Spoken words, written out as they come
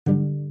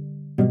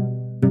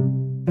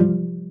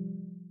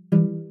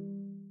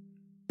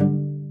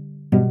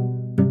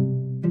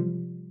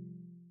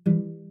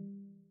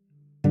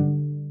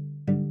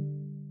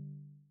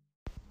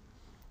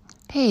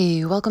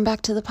Hey, welcome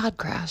back to the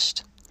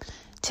Podcrashed.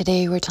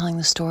 Today we're telling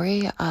the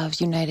story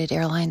of United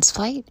Airlines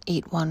Flight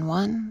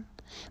 811.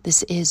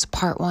 This is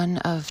part 1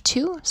 of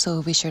 2,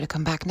 so be sure to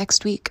come back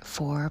next week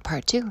for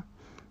part 2.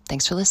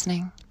 Thanks for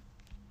listening.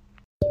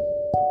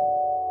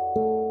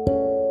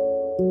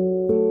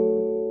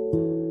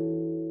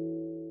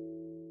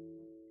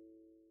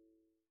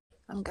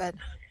 I'm good.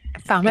 I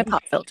found my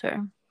pop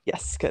filter.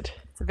 Yes, good.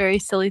 It's a very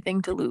silly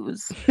thing to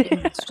lose.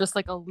 It's just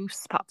like a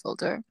loose pop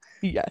filter.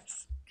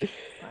 Yes. But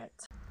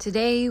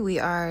Today we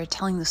are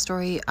telling the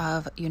story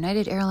of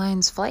United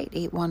Airlines Flight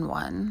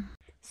 811.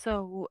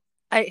 so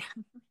at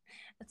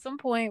some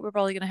point we're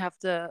probably gonna have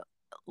to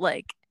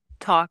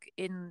talk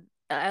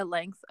at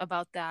length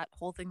about that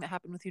whole thing that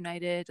happened with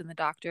United and the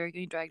doctor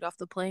getting dragged off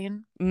the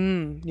plane.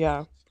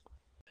 Yeah.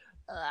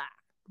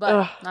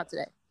 But not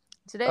today.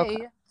 Today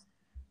Okay.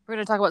 we're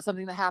gonna talk about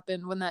something that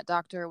happened when that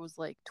doctor was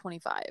like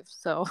 25.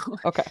 So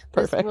Okay,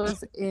 perfect.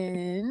 This was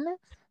in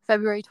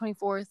February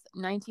 24th,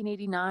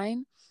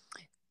 1989.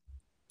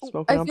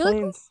 Smoking on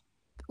planes.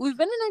 Like we've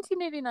been in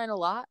 1989 a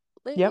lot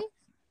lately.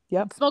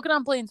 Yep. Smoking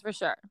on planes for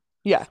sure.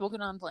 Yeah.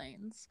 Smoking on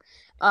planes.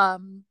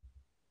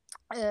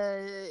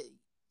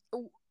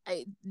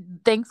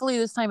 Thankfully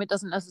this time it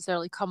doesn't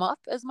necessarily come up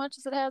as much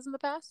as it has in the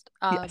past.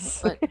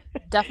 Yes. But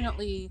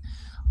definitely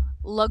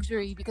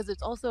luxury because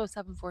it's also a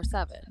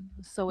 747.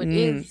 So it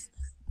is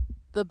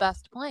the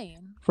best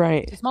plane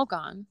to smoke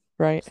on.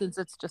 Right. Since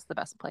it's just the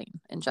best plane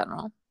in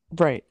general.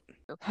 Right.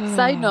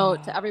 Side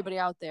note to everybody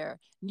out there,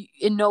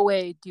 in no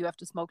way do you have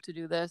to smoke to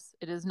do this.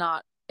 It is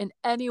not in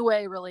any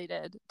way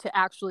related to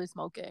actually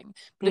smoking.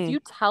 But if you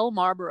tell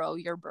Marlboro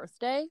your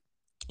birthday,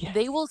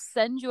 they will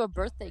send you a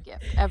birthday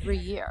gift every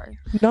year.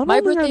 Not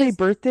only are they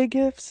birthday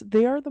gifts,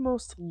 they are the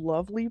most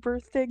lovely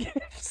birthday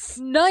gifts.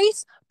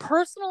 Nice,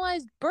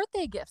 personalized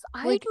birthday gifts.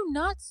 I do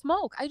not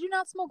smoke. I do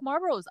not smoke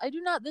Marlboros.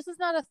 This is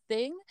not a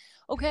thing,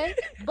 okay?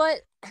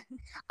 But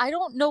I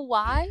don't know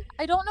why.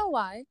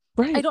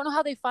 Right. I don't know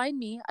how they find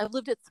me. I've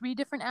lived at 3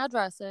 different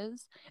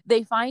addresses.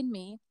 They find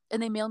me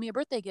and they mail me a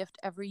birthday gift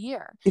every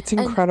year. It's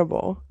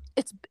incredible.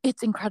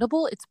 It's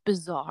incredible. It's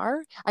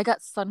bizarre. I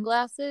got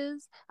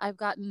sunglasses. I've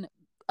gotten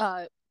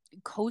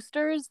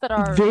coasters that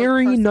are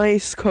very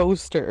nice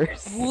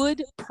coasters.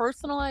 Wood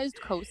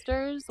personalized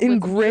coasters.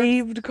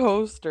 Engraved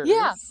coasters.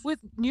 Yeah, with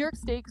New York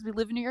State because we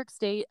live in New York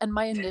State and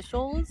my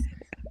initials.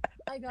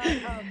 I got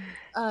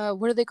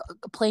what are they called?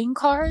 Playing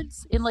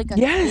cards in like a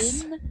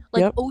tin,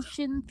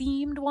 ocean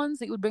themed ones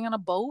that you would bring on a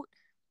boat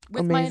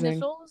with my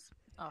initials.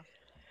 Oh.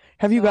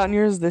 Have you gotten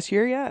yours this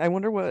year yet? I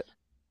wonder what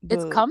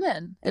it's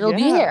coming. It'll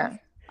be here.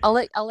 I'll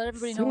let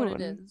everybody know what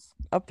it is.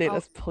 Update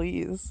us,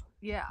 please.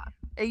 Yeah.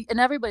 And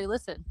everybody,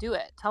 listen, do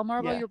it. Tell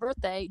Marlboro your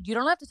birthday. You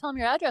don't have to tell them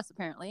your address,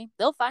 apparently.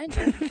 They'll find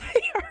you.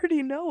 They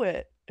already know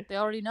it. They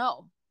already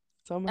know.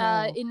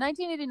 Somehow. In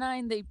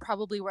 1989, they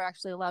probably were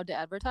actually allowed to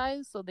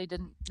advertise, so they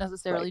didn't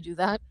necessarily do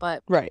that.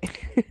 But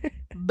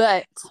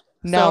but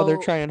now they're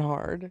trying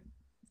hard.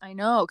 I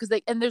know, because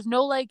there's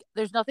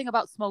nothing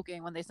about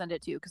smoking when they send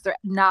it to you because they're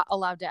not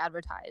allowed to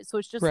advertise. So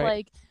it's just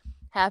like,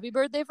 happy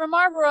birthday from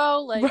Marlboro,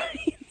 like.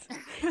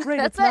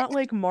 Right. It's not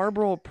like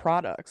Marlboro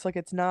products. Like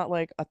it's not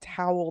like a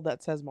towel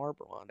that says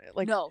Marlboro on it.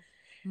 Like no,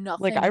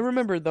 nothing. Like I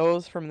remember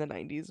those from the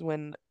 90s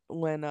when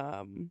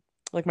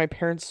like my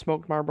parents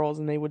smoked Marlboros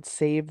and they would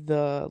save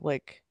the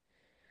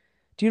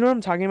do you know what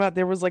I'm talking about?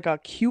 There was like a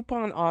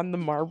coupon on the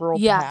Marlboro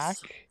pack.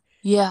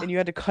 Yeah. And you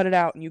had to cut it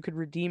out and you could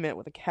redeem it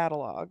with a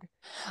catalog.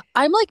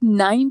 I'm like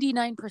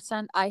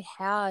 99% I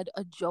had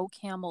a Joe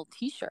Camel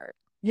t-shirt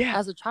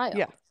as a child.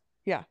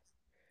 Yeah.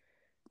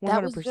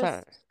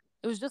 100%.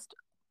 It was just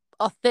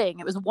a thing.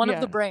 It was one of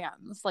the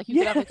brands. Like you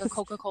could have like a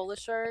Coca-Cola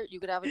shirt,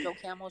 you could have a Joe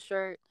Camel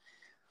shirt.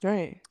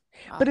 Right.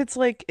 But it's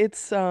like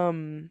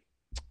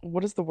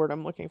what is the word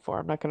I'm looking for?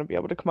 I'm not going to be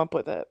able to come up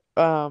with it.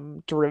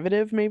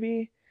 Derivative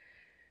maybe?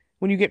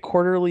 When you get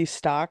quarterly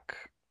stock,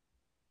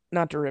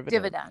 not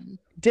derivative.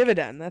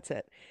 Dividend, that's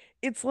it.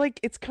 It's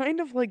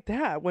kind of like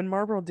that. When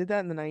Marlboro did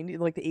that in the 90s,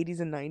 like the 80s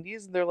and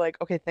 90s, they're like,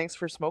 "Okay, thanks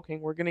for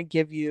smoking. We're going to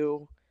give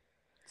you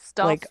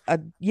stuff, a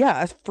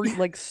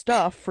free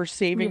stuff for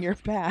saving your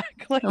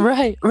back."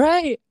 Right.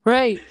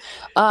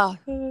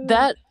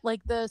 That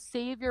the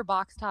save your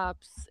box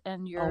tops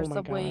and your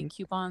Subway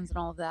coupons and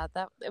all of that.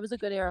 That it was a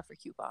good era for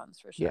coupons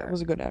for sure. Yeah, it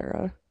was a good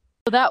era.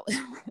 So that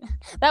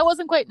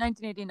wasn't quite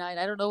 1989.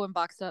 I don't know when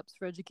box tops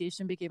for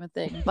education became a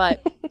thing, but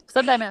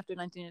sometime after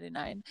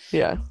 1989.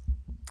 Yeah.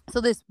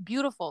 So this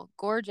beautiful,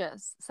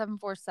 gorgeous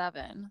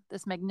 747,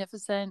 this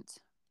magnificent,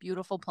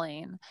 beautiful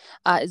plane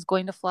is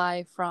going to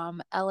fly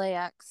from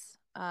LAX,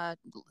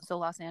 so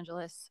Los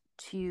Angeles,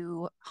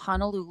 to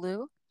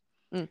Honolulu,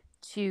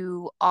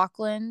 to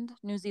Auckland,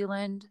 New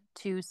Zealand,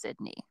 to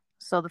Sydney.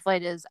 So the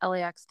flight is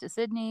LAX to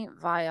Sydney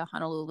via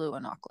Honolulu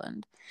and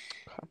Auckland.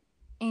 Okay.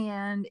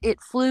 And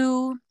it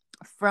flew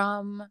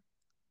from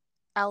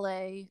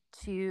LA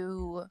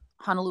to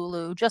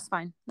Honolulu just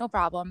fine. No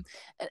problem.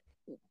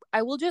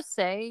 I will just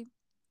say,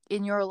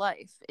 in your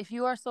life, if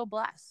you are so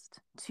blessed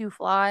to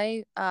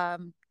fly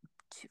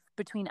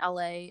between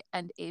LA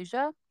and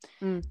Asia.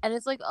 Mm. And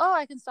it's like, oh,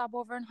 I can stop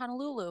over in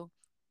Honolulu.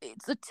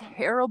 It's a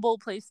terrible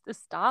place to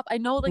stop. I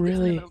know, like, it's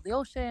in the middle of the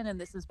ocean, and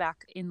this is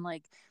back in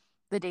like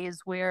the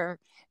days where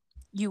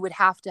you would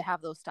have to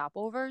have those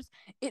stopovers.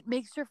 It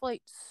makes your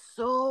flight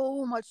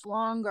so much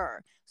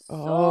longer.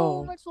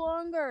 Much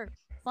longer.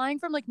 Flying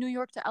from like New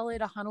York to LA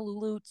to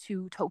Honolulu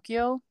to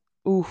Tokyo,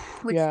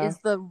 which is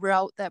the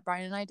route that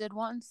Brian and I did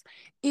once,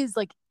 is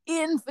like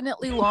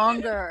infinitely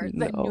longer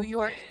than New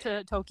York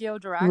to Tokyo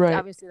direct. Right.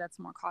 Obviously, that's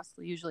more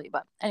costly usually,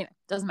 but anyway,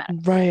 doesn't matter.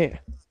 Right.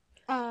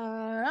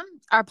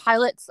 Our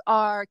pilots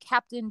are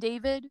Captain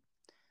David,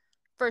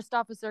 First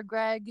Officer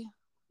Greg,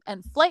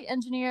 and flight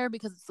engineer,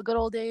 because it's the good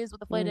old days with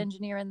the flight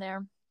engineer in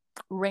there,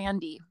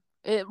 Randy.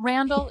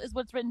 Randall is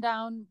what's written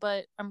down,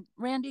 but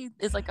Randy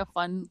is like a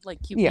fun,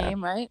 like, cute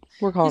name, right?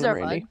 We're calling him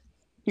Randy. Fun.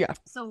 Yeah.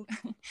 So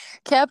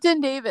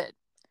Captain David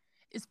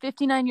is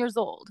 59 years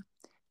old.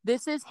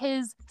 This is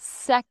his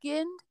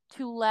second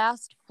to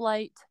last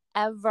flight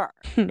ever.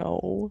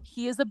 No.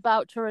 He is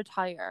about to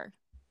retire.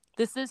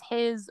 This is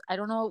his, I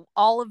don't know,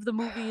 all of the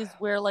movies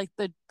where like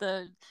the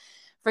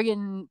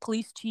friggin'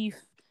 police chief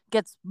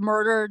gets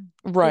murdered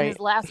in his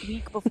last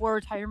week before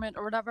retirement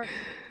or whatever.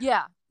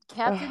 Yeah.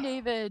 Captain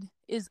David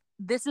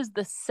this is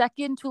the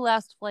second to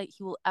last flight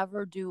he will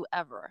ever do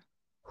ever.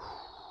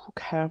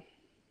 Okay.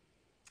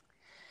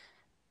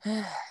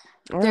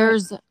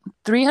 There's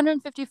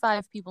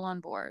 355 people on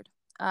board,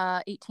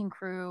 18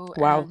 crew.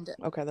 Wow. And,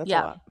 okay, that's a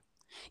lot.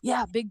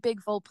 Yeah,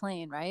 big full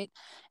plane, right?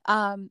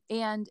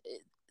 And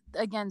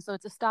again, so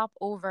it's a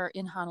stopover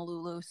in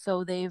Honolulu.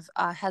 So they've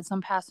had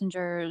some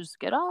passengers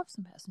get off,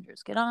 some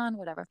passengers get on,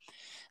 whatever.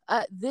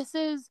 This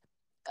is,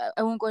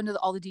 I won't go into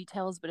all the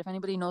details, but if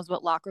anybody knows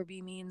what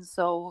Lockerbie means,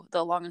 so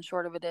the long and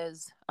short of it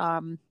is,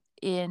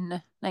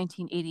 in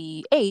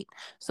 1988,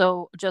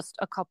 so just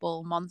a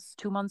couple months,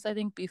 2 months, I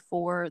think,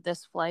 before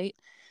this flight,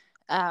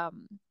 there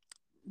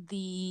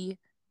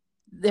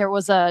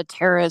was a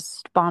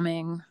terrorist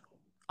bombing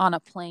on a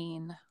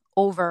plane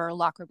over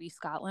Lockerbie,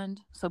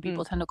 Scotland. So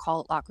people tend to call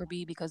it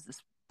Lockerbie because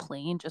this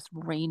plane just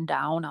rained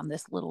down on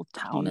this little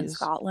town in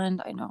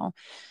Scotland. I know.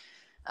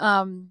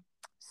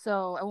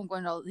 So I won't go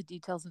into all the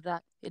details of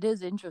that. It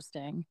is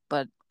interesting,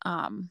 but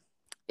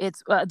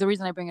it's the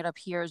reason I bring it up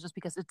here is just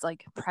because it's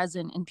like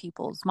present in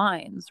people's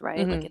minds,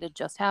 right? Like it had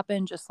just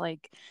happened, just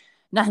like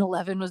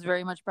 9/11 was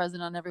very much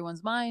present on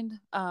everyone's mind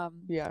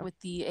with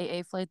the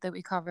AA flight that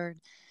we covered.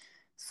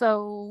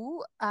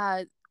 So,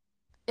 and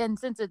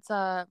since it's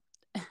a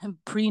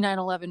pre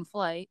 9/11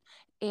 flight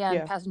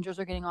and passengers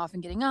are getting off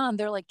and getting on,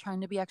 they're like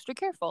trying to be extra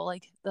careful.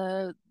 Like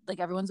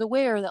everyone's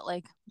aware that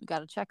like we got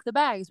to check the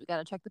bags, we got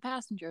to check the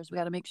passengers, we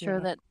got to make sure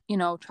that, you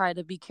know, try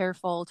to be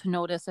careful to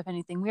notice if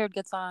anything weird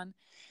gets on.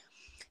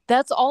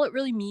 That's all it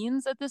really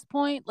means at this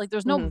point. Like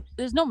there's no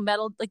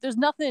metal, like there's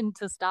nothing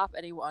to stop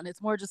anyone.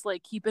 It's more just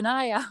like keep an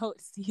eye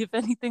out, see if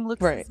anything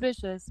looks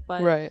suspicious.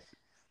 But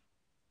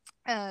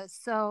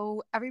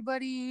so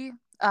everybody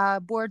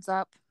boards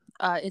up.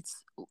 It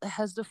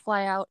has to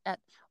fly out at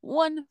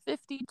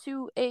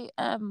 1:52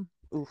 a.m.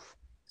 Oof.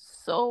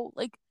 So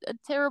like a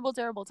terrible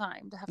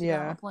time to have to get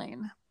on a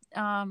plane.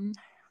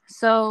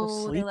 So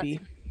sleepy.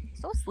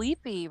 So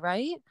sleepy,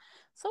 right?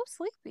 So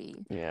sleepy.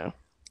 Yeah.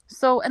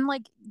 So, and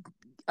like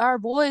our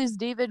boys,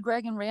 David,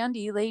 Greg, and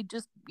Randy, they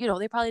just, you know,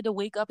 they probably had to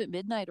wake up at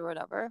midnight or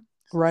whatever.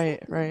 So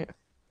right.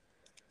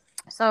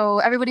 So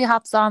everybody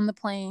hops on the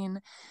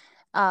plane,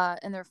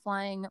 and they're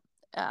flying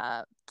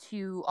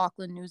to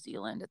Auckland, New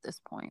Zealand at this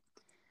point.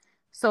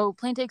 So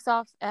plane takes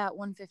off at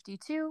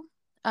 1:52,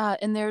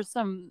 and there's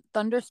some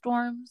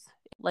thunderstorms.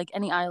 Like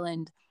any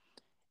island,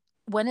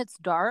 when it's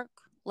dark,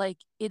 like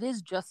it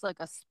is just like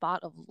a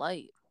spot of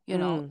light, you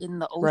know, in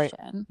the ocean.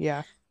 Right.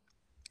 Yeah.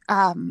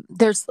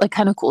 There's like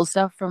kind of cool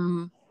stuff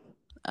from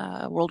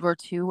World War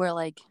II where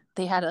like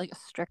they had like a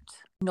strict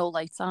no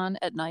lights on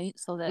at night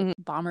so that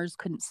bombers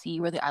couldn't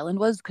see where the island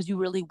was, because you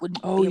really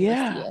wouldn't be able to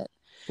see it.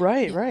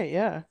 Right,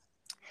 yeah.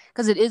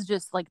 Because it is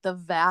just like the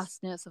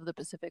vastness of the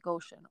Pacific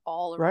Ocean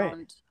all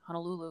around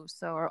Honolulu,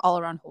 or all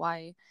around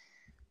Hawaii.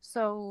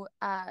 So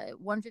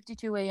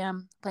 1:52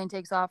 a.m. plane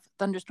takes off,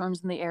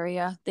 thunderstorms in the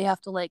area. They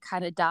have to like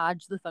kind of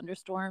dodge the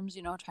thunderstorms,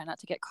 you know, try not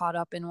to get caught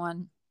up in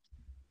one.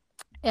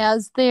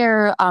 As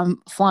they're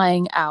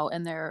flying out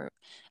and they're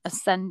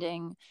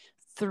ascending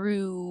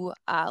through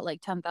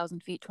like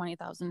 10,000 feet,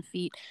 20,000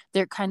 feet,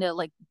 they're kind of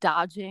like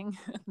dodging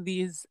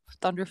these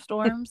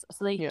thunderstorms.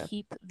 So they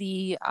keep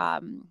the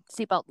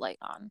seatbelt light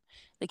on.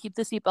 They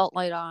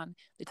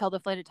tell the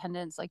flight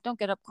attendants, like, don't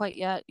get up quite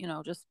yet, you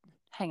know, just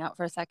hang out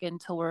for a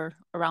second till we're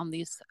around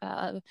these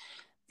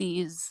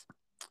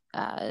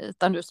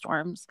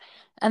thunderstorms.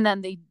 And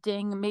then they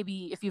ding.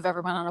 Maybe if you've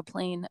ever been on a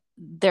plane,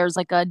 there's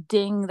like a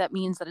ding that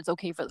means that it's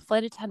okay for the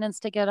flight attendants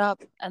to get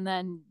up, and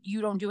then you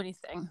don't do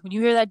anything. When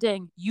you hear that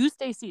ding, you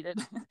stay seated.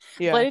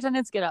 Flight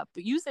attendants get up,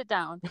 but you sit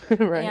down.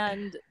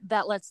 And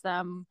that lets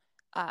them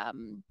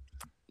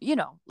you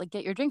know, like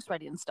get your drinks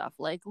ready and stuff,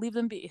 like leave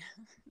them be.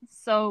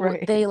 So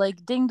they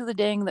like ding to the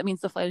ding. That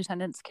means the flight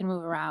attendants can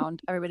move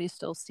around. Everybody's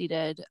still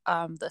seated.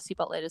 The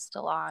seatbelt light is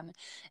still on.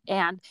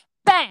 And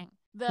bang,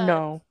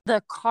 No.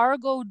 the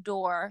cargo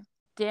door,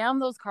 damn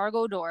those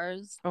cargo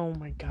doors, Oh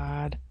my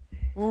God.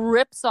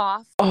 rips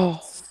off, Oh.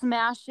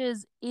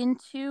 smashes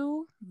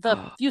into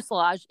the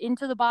fuselage,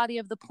 into the body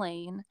of the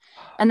plane,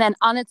 and then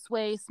on its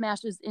way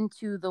smashes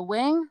into the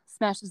wing,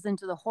 smashes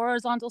into the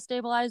horizontal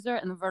stabilizer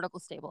and the vertical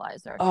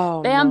stabilizer.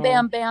 Oh, bam, no.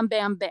 bam, bam,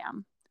 bam,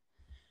 bam.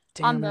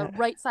 Damn on the it.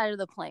 right side of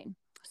the plane.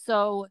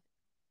 So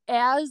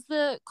as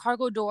the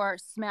cargo door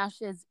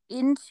smashes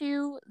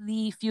into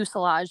the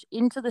fuselage,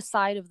 into the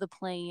side of the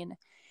plane,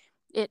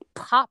 it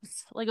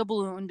pops like a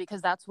balloon,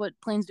 because that's what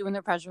planes do when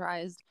they're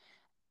pressurized,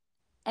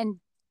 and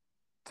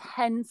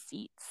 10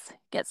 seats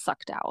get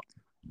sucked out.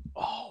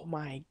 Oh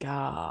my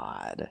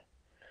God.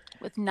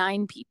 With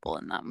 9 people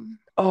in them.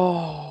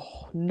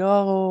 Oh,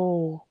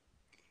 no.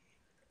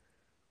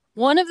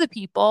 One of the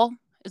people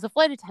is a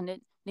flight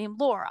attendant named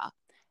Laura.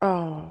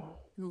 Oh.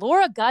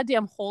 Laura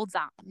goddamn holds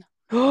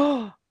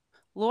on.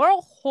 Laura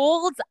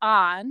holds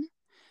on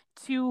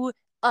to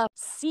a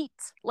seat,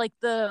 like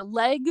the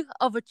leg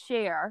of a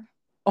chair,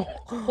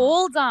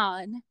 holds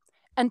on,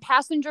 and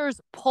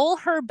passengers pull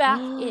her back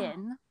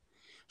in.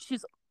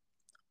 She's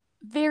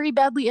very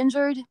badly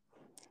injured.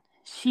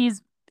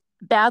 She's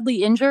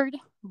badly injured,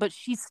 but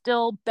she's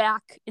still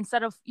back.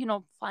 Instead of,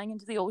 flying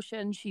into the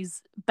ocean,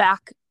 she's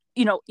back,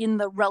 in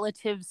the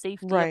relative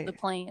safety of the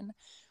plane.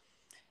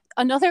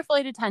 Another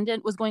flight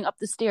attendant was going up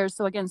the stairs.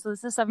 So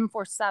this is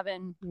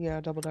 747. Yeah,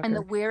 double decker.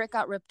 And where it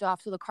got ripped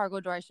off, so the cargo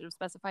door, I should have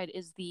specified,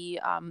 is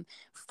the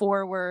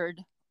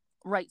forward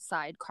right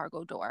side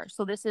cargo door.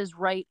 So this is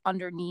right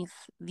underneath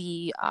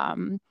the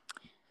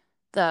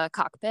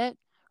cockpit,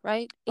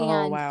 right?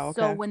 And wow,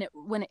 okay. so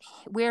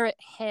where it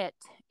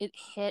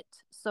hit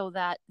so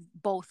that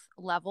both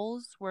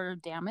levels were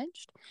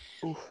damaged.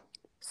 Oof.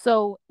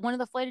 So one of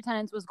the flight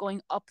attendants was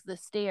going up the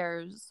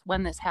stairs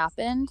when this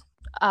happened,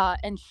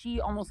 and she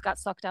almost got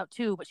sucked out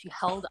too, but she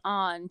held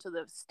on to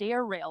the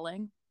stair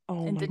railing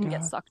and didn't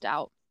get sucked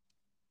out.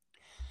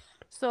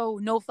 So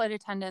no flight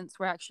attendants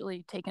were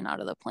actually taken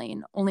out of the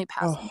plane. Only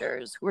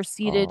passengers were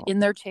seated in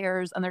their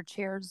chairs, and their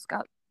chairs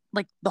got,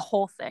 the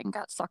whole thing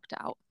got sucked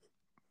out.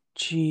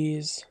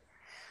 Jeez.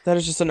 That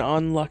is just an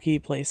unlucky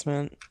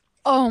placement.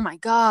 Oh my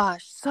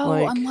gosh. So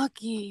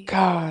unlucky.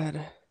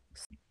 God.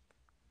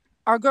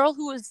 Our girl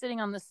who was sitting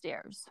on the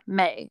stairs,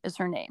 May is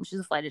her name. She's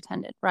a flight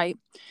attendant, right?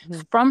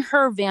 Mm-hmm. From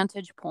her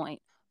vantage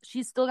point,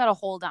 she's still got to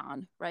hold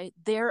on, right?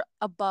 They're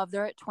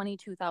at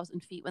 22,000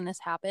 feet when this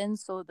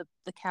happens. So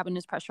the cabin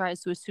is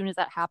pressurized. So as soon as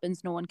that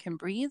happens, no one can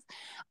breathe.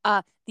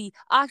 The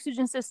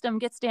oxygen system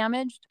gets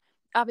damaged.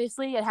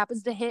 Obviously, it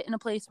happens to hit in a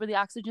place where the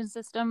oxygen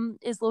system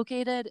is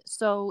located.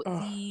 So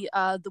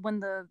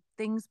when the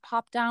things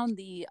pop down,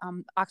 the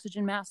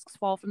oxygen masks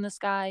fall from the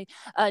sky.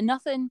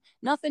 Nothing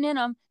in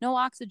them, no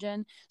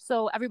oxygen.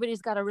 So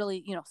everybody's got to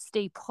really,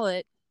 stay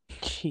put.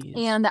 Jeez.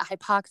 And that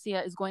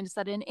hypoxia is going to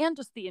set in, and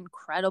just the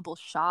incredible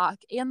shock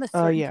and the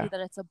certainty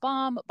that it's a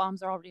bomb.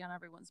 Bombs are already on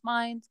everyone's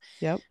minds.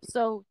 Yep.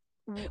 So,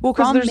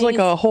 because there's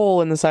a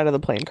hole in the side of the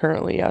plane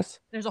currently. Yes.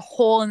 There's a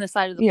hole in the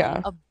side of the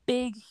plane, a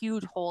big,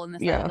 huge hole in the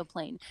side of the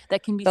plane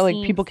that can be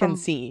seen. People can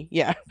see.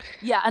 Yeah.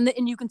 Yeah, and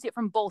you can see it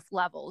from both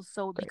levels.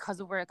 So because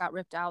of where it got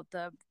ripped out,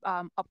 the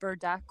upper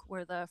deck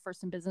where the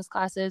first and business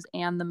class is,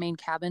 and the main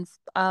cabin,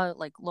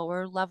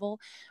 lower level,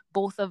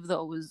 both of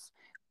those,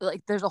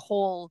 there's a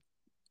hole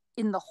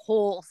in the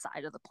whole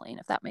side of the plane,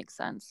 if that makes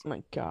sense. Oh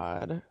my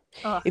God.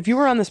 If you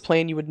were on this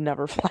plane, you would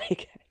never fly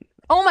again.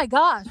 Oh my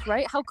gosh,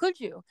 right? How could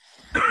you?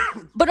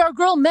 But our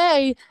girl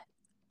May,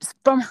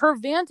 from her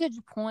vantage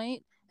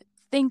point,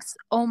 thinks,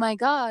 oh my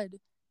God,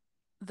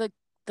 the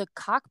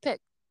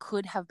cockpit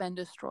could have been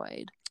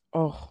destroyed.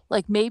 Oh.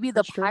 Maybe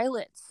the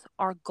pilots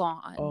are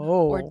gone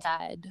or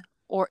dead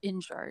or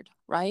injured,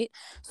 right?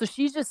 So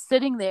she's just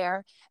sitting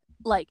there,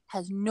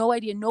 has no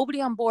idea.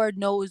 Nobody on board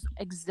knows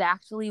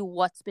exactly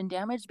what's been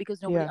damaged,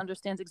 because nobody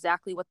understands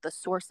exactly what the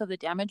source of the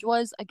damage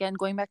was. Again,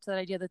 going back to that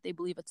idea that they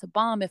believe it's a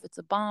bomb. If it's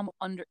a bomb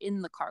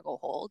in the cargo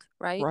hold,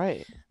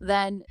 right?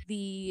 Then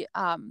the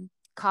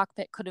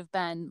cockpit could have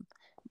been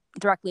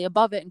directly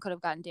above it and could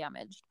have gotten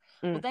damaged.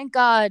 Well, thank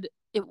God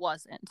it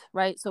wasn't,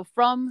 right? So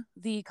from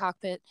the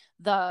cockpit,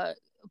 the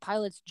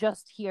pilots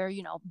just hear,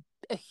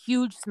 a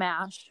huge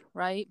smash,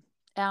 right?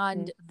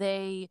 And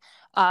they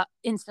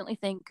instantly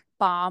think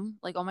bomb,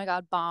 oh my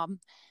God, bomb.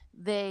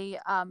 They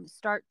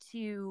start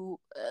to,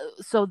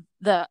 so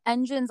the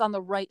engines on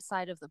the right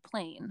side of the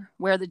plane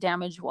where the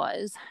damage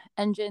was,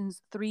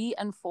 engines 3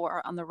 and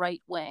 4 on the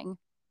right wing,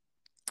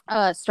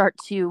 start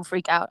to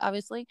freak out,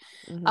 obviously.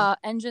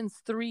 Engine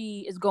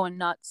 3 is going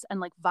nuts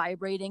and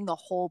vibrating the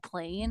whole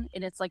plane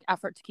in its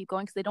effort to keep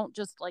going, because they don't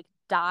just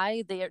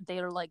die. They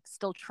are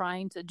still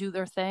trying to do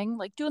their thing,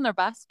 doing their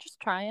best,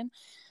 just trying.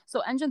 So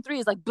engine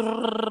 3 is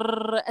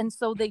brrr, and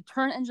so they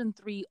turn engine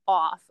 3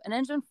 off, and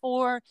engine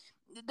 4,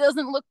 it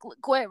doesn't look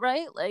quite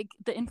right.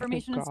 The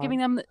information it's giving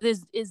them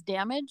is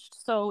damaged,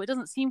 so it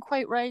doesn't seem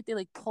quite right.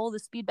 They pull the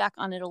speed back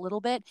on it a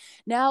little bit.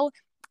 Now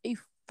a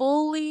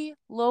fully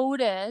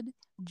loaded,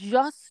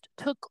 just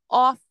took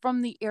off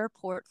from the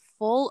airport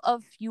full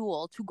of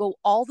fuel to go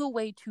all the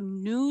way to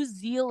New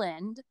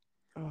Zealand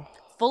Oh,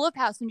 Full of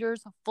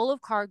passengers, full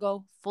of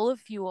cargo, full of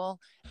fuel,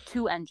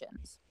 2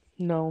 engines.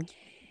 no.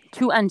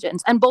 2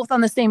 engines, and both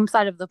on the same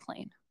side of the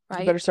plane, You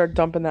right? better start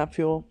dumping that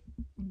fuel.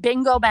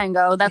 Bingo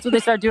bango. That's what they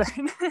start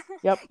doing.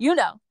 Yep. You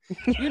know,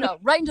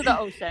 right into the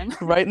ocean.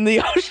 Right in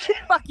the ocean.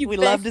 Fuck you, We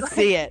fish. love to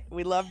see it.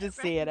 We love to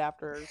see it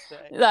after Earth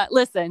Day.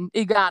 Listen,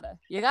 you gotta.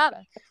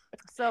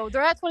 So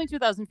they're at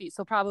 22,000 feet,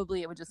 so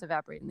probably it would just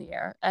evaporate in the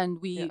air,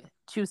 and we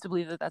choose to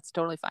believe that that's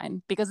totally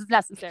fine because it's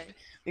necessary.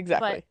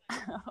 Exactly. But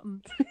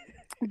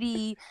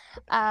the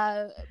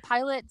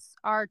pilots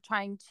are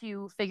trying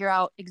to figure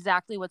out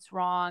exactly what's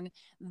wrong.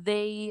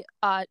 They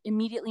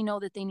immediately know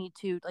that they need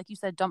to, like you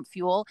said, dump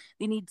fuel.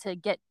 They need to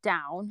get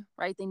down,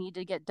 right? They need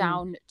to get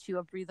down to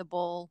a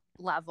breathable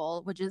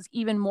level, which is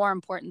even more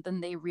important than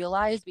they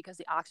realize because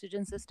the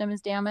oxygen system is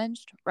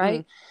damaged,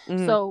 right?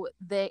 So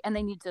they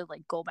need to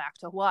like go back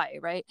to Hawaii,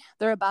 right?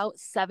 They're about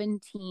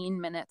 17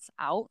 minutes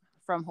out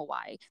from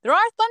Hawaii. There are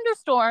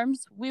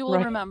thunderstorms, we will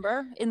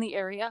remember, in the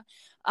area.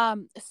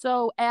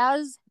 So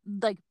as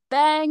like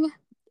bang,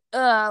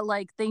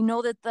 like they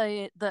know that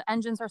the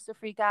engine starts to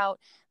freak out,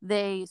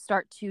 they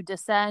start to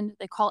descend.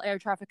 They call air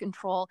traffic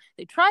control.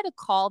 They try to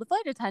call the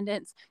flight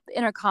attendants. The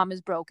intercom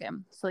is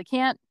broken, so they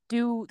can't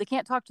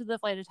talk to the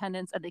flight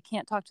attendants and they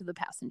can't talk to the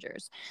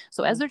passengers.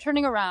 So as they're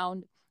turning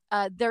around,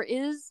 there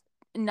is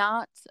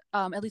not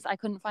at least I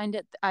couldn't find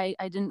it. I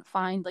didn't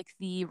find like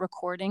the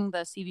recording, the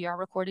CVR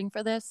recording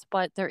for this,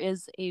 but there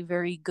is a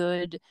very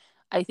good,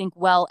 I think,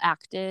 well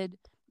acted,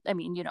 I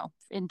mean, you know,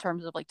 in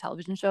terms of like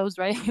television shows,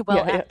 right?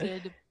 Well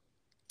acted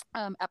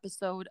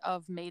episode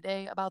of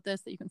Mayday about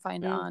this that you can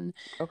find on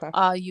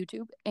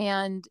YouTube.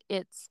 And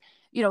it's,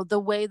 you know, the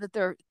way that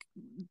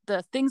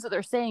the things that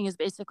they're saying is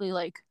basically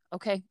like,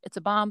 okay, it's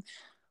a bomb.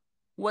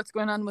 What's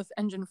going on with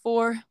engine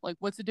 4? Like,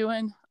 what's it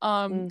doing?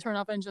 Turn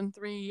off engine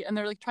 3. And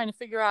they're like trying to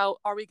figure out,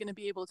 are we going to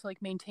be able to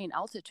like maintain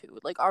altitude?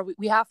 Like,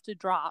 we have to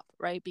drop,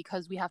 right?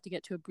 Because we have to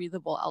get to a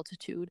breathable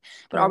altitude,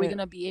 but are we going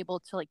to be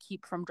able to like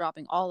keep from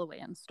dropping all the way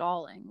and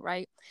stalling,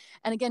 right?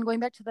 And again, going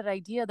back to that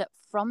idea that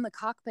from the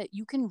cockpit,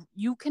 you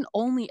can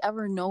only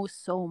ever know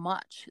so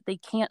much. They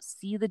can't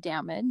see the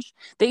damage.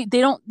 They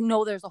don't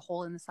know there's a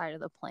hole in the side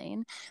of the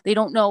plane. They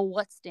don't know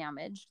what's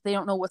damaged. They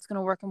don't know what's going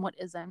to work and what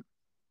isn't.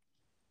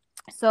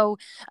 So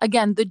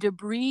again, the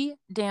debris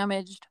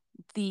damaged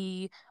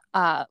the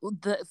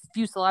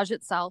fuselage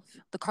itself.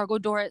 The cargo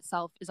door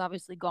itself is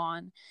obviously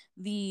gone.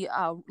 The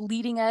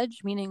leading edge,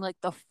 meaning like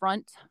the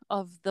front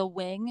of the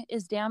wing,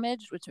 is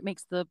damaged, which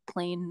makes the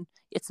plane,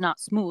 it's not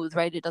smooth,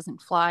 right? It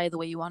doesn't fly the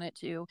way you want it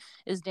to,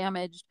 is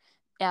damaged.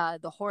 The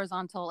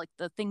horizontal, like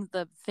the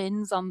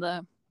fins on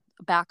the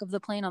back of the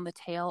plane on the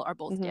tail are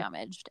both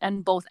damaged,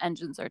 and both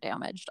engines are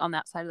damaged on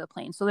that side of the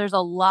plane. So there's a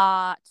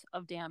lot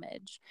of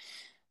damage.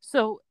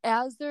 So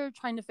as they're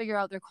trying to figure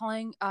out, they're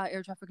calling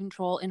air traffic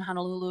control in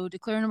Honolulu,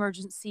 declare an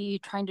emergency,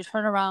 trying to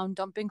turn around,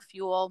 dumping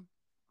fuel,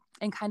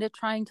 and kind of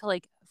trying to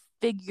like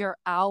figure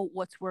out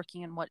what's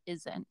working and what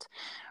isn't,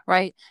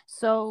 right?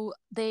 So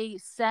they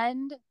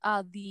send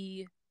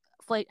the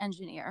flight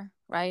engineer,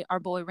 right, our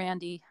boy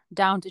Randy,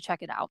 down to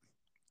check it out.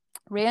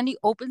 Randy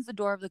opens the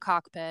door of the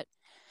cockpit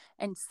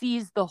and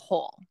sees the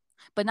hole,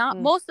 but not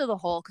most of the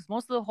hole, because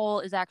most of the hole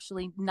is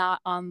actually not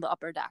on the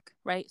upper deck,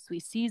 right? So he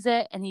sees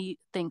it and he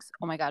thinks,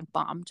 oh my God,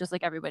 bomb, just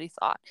like everybody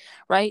thought,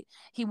 right?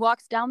 He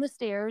walks down the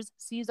stairs,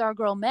 sees our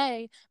girl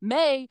May.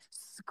 May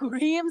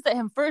screams at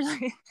him first.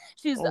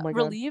 She's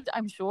relieved,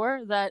 I'm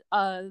sure, that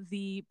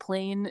the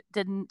plane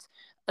didn't,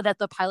 that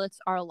the pilots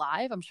are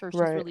alive. I'm sure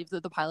she's relieved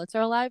that the pilots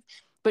are alive.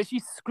 But she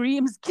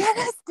screams, get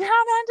us down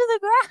onto the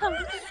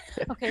ground.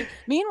 Okay.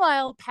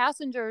 Meanwhile,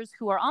 passengers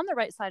who are on the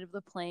right side of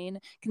the plane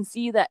can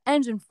see that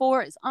engine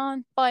 4 is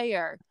on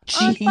fire.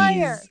 Jeez. On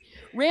fire.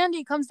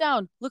 Randy comes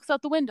down, looks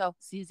out the window,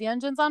 sees the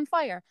engine's on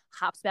fire,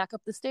 hops back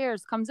up the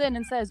stairs, comes in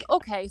and says,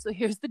 okay, so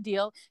here's the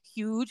deal.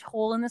 Huge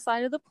hole in the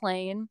side of the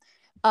plane.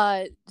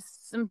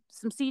 Some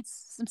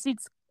seats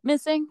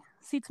missing.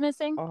 Seats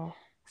missing. Oh.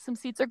 Some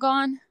seats are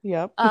gone.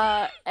 Yep.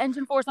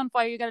 Engine 4 is on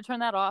fire. You got to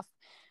turn that off.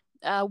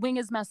 Wing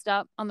is messed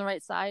up on the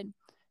right side,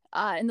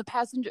 and the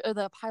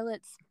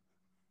pilots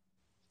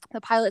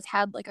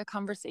had like a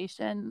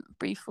conversation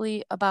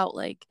briefly about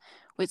like,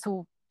 wait,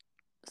 so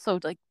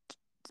like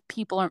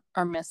people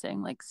are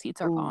missing, like seats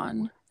are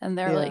gone, and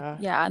they're like,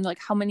 yeah, and like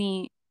how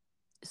many,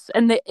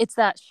 and it's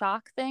that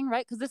shock thing,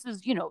 right? Because this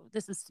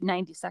is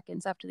 90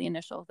 seconds after the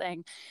initial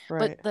thing,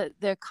 but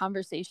the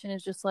conversation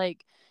is just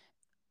like,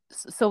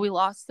 so we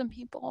lost some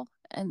people,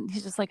 and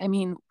he's just like, I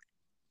mean,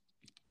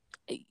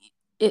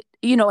 it,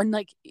 you know, and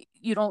like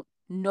you don't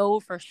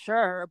know for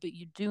sure, but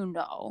you do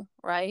know,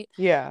 right?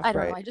 Yeah. I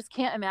don't know. I just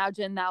can't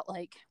imagine that,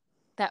 like,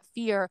 that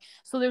fear.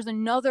 So there's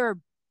another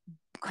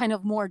kind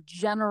of more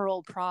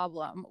general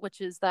problem,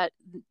 which is that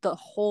the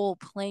whole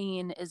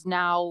plane is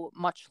now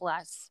much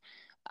less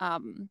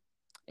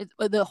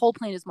the whole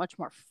plane is much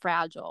more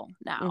fragile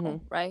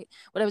now, right?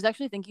 What I was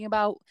actually thinking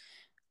about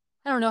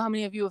I don't know how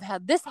many of you have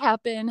had this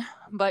happen,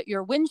 but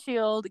your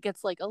windshield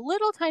gets like a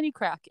little tiny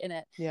crack in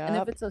it. Yeah. And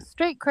if it's a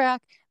straight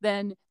crack,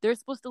 then they're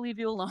supposed to leave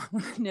you alone,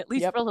 at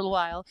least for a little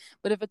while.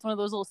 But if it's one of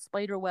those little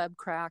spider web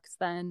cracks,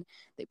 then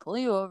they pull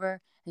you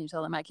over and you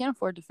tell them, I can't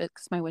afford to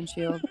fix my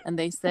windshield. And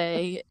they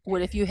say,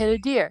 what if you hit a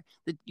deer?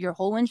 Your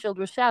whole windshield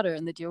would shatter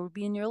and the deer would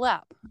be in your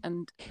lap.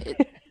 And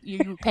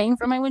you paying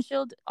for my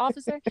windshield,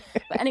 officer?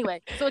 But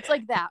anyway, so it's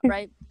like that,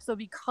 right? So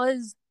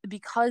because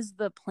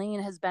the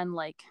plane has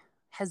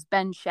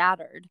been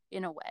shattered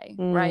in a way,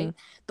 right?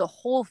 The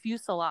whole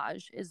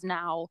fuselage is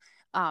now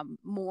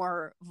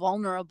more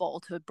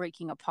vulnerable to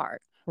breaking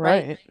apart,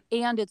 right?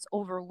 And it's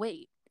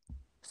overweight.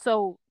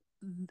 So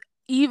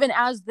even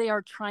as they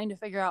are trying to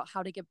figure out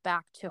how to get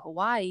back to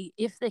Hawaii,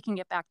 if they can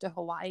get back to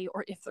Hawaii,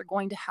 or if they're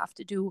going to have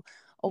to do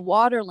a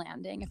water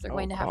landing, if they're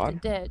going to have to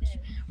ditch,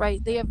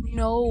 right? They have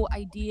no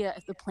idea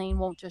if the plane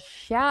won't just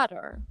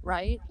shatter,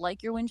 right?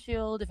 Like your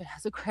windshield, if it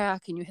has a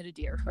crack and you hit a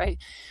deer, right?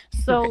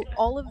 So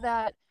all of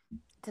that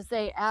to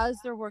say, as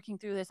they're working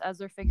through this, as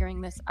they're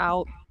figuring this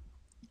out,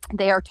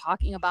 they are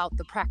talking about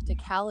the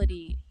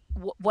practicality.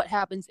 What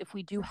happens if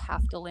we do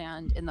have to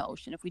land in the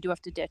ocean, if we do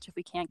have to ditch, if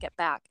we can't get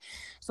back?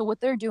 So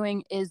what they're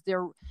doing is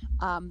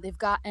they've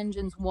got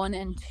engines 1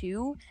 and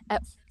 2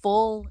 at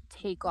full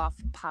takeoff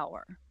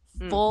power.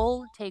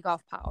 Full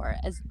takeoff power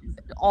as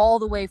all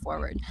the way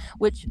forward,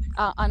 which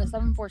on a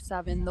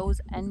 747,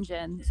 those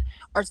engines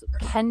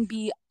can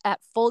be at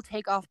full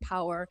takeoff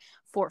power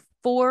for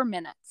 4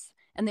 minutes,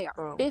 and they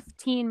are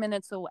 15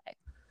 minutes away.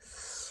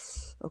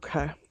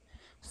 Okay.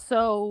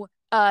 So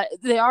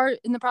they are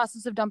in the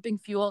process of dumping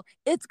fuel.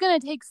 It's going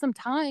to take some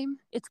time.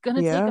 It's going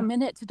to take a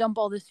minute to dump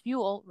all this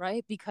fuel,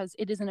 right? Because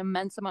it is an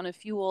immense amount of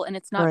fuel, and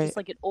it's not just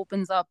like it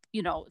opens up,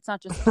 it's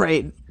not just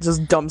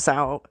just dumps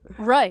out.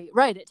 Right.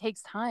 It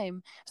takes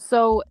time.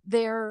 So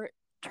they're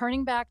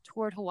turning back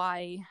toward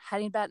Hawaii,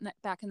 heading back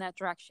in that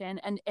direction,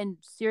 and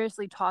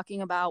seriously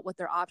talking about what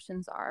their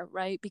options are,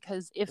 right?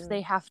 Because if they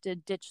have to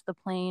ditch the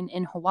plane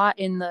in Hawaii,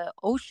 in the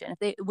ocean,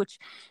 which,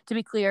 to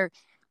be clear,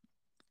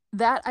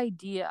 that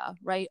idea,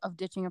 right, of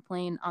ditching a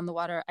plane on the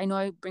water, I know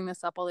I bring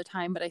this up all the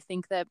time, but I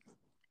think that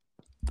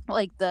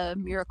like the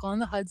Miracle on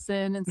the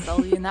Hudson and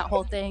Sully and that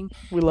whole thing,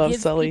 we love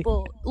Sully.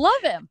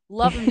 Love him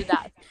to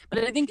death. But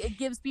I think it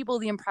gives people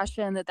the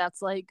impression that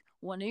that's like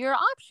one of your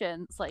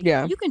options. Like,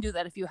 you can do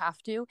that if you have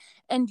to,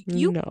 and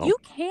you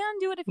can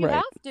do it if you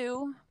have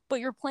to.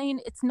 But your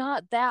plane, it's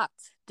not that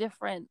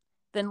different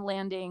than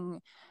landing,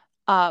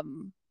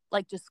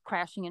 like just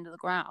crashing into the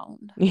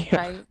ground,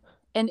 right?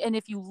 And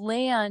if you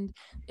land,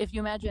 if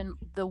you imagine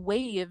the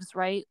waves,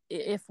 right?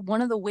 If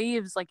one of the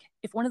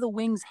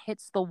wings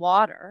hits the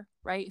water,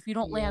 right? If you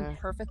don't land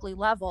perfectly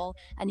level,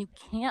 and you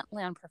can't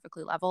land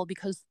perfectly level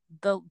because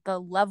the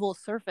level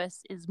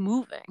surface is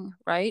moving,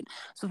 right?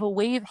 So if a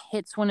wave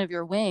hits one of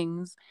your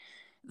wings,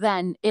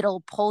 then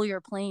it'll pull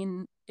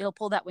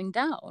that wing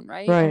down,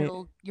 right?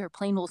 And your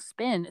plane will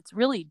spin.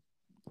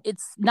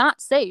 It's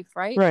not safe,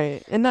 right?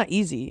 Right. And not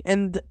easy.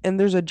 And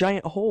there's a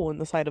giant hole in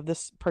the side of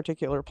this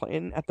particular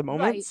plane at the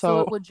moment. Right.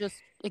 So it would just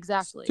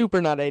super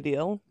not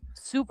ideal.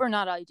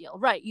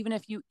 Right. Even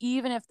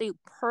if they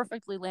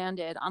perfectly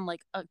landed on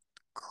like a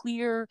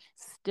clear,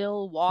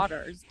 still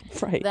waters,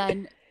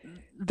 then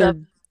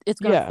it's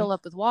going to fill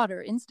up with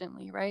water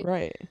instantly, right?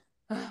 Right.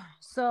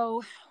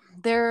 So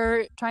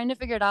they're trying to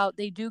figure it out.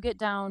 They do get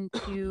down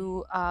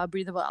to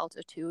breathable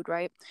altitude,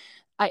 right?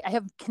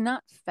 I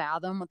cannot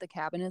fathom what the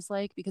cabin is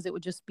like, because it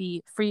would just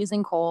be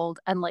freezing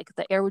cold, and like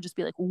the air would just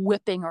be like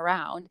whipping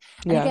around.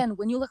 And again,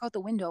 when you look out the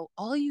window,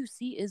 all you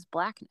see is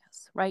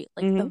blackness, right?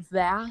 Like the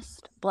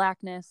vast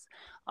blackness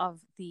of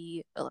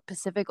the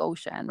Pacific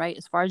Ocean, right?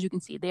 As far as you can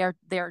see, they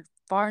are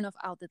far enough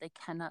out that they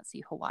cannot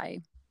see Hawaii.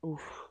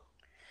 Oof.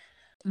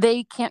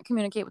 They can't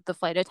communicate with the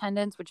flight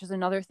attendants, which is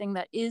another thing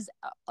that is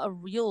a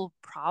real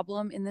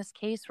problem in this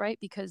case, right?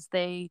 Because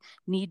they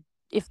need,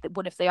 if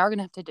they are going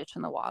to have to ditch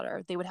in the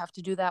water, they would have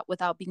to do that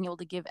without being able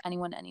to give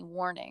anyone any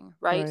warning,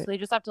 right? So they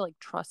just have to like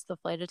trust the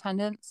flight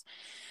attendants.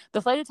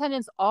 The flight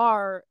attendants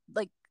are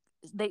like,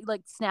 they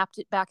like snapped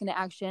it back into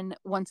action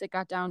once it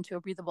got down to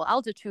a breathable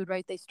altitude,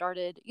 right? They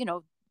started,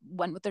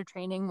 went with their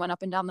training, went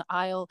up and down the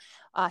aisle,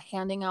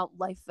 handing out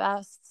life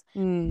vests.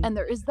 And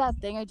there is that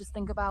thing I just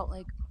think about,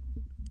 like,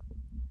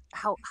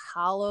 how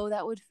hollow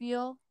that would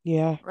feel.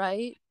 Yeah.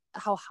 Right?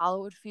 How hollow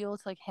it would feel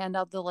to like hand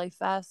out the life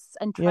vests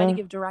and try to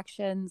give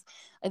directions.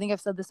 I think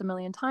I've said this a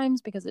million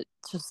times, because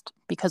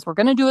we're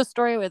going to do a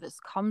story where this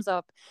comes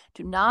up.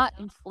 Do not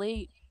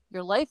inflate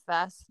your life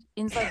vest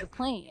inside the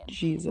plane.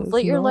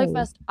 Inflate your life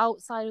vest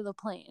outside of the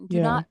plane. Do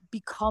not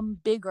become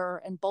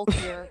bigger and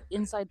bulkier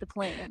inside the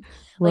plane.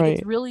 Like,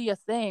 it's really a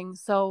thing.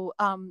 So,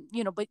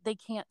 but they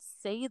can't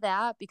say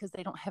that because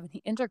they don't have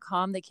any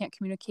intercom. They can't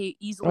communicate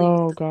easily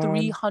with the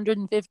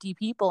 350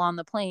 people on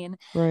the plane.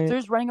 So they're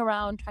just running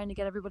around trying to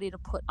get everybody to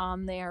put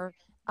on their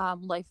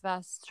life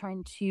vests,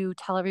 trying to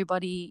tell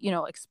everybody,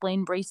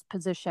 explain brace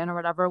position or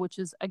whatever, which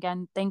is,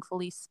 again,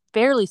 thankfully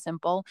fairly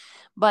simple.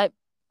 But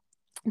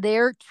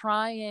they're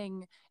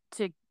trying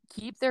to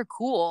keep their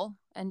cool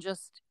and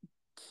just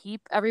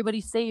keep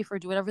everybody safe or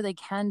do whatever they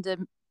can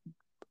to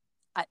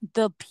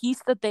the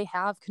piece that they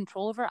have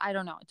control over. I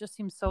don't know. It just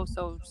seems so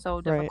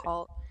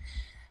difficult.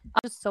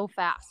 Just so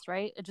fast,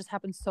 right? It just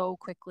happens so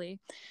quickly.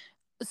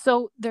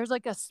 So there's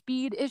like a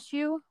speed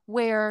issue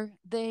where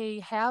they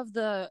have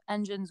the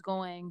engines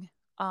going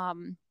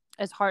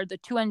as hard. The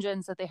 2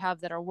 engines that they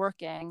have that are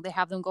working, they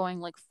have them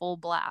going like full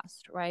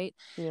blast, right?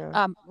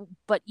 Yeah.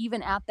 But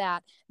even at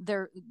that,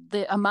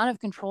 the amount of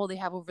control they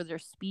have over their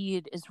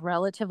speed is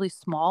relatively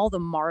small. The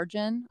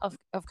margin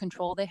of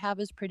control they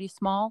have is pretty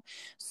small.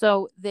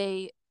 So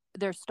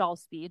their stall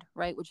speed,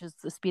 right, which is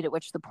the speed at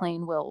which the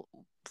plane will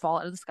fall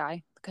out of the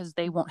sky, because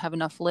they won't have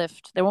enough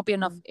lift. There won't be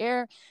enough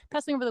air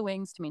passing over the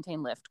wings to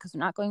maintain lift because they're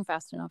not going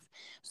fast enough.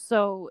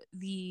 So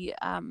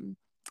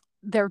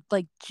they're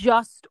like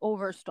just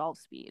over stall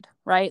speed,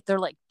 right? They're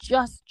like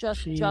just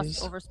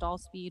over stall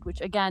speed,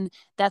 which again,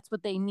 that's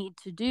what they need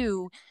to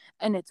do,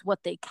 and it's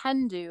what they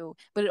can do,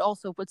 but it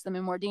also puts them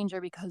in more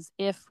danger, because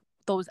if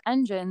those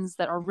engines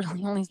that are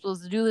really only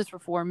supposed to do this for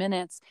 4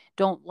 minutes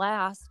don't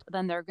last,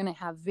 then they're going to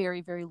have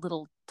very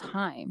little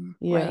time,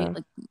 right?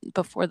 Like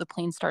before the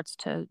plane starts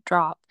to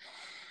drop.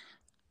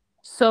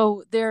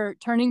 So they're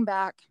turning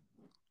back,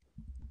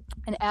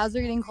 and as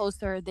they're getting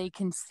closer, they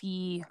can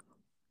see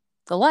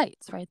the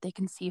lights, right? They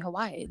can see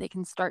Hawaii. They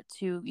can start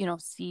to,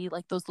 see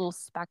like those little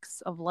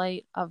specks of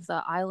light of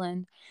the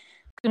island.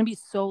 It's going to be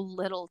so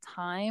little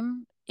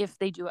time if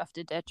they do have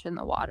to ditch in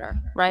the water,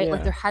 right?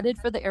 Like they're headed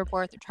for the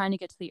airport. They're trying to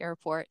get to the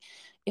airport.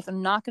 If they're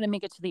not going to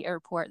make it to the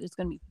airport, there's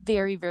going to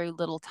be very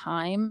little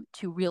time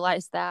to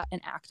realize that and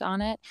act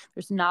on it.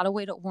 There's not a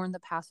way to warn the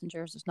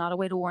passengers. There's not a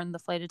way to warn the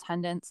flight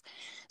attendants.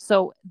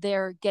 So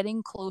they're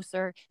getting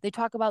closer. They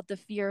talk about the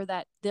fear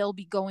that they'll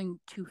be going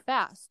too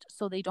fast.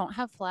 So they don't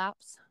have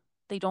flaps.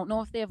 They don't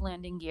know if they have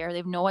landing gear. They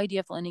have no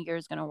idea if landing gear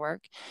is going to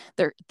work.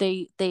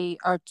 They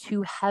are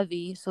too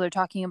heavy. So they're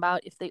talking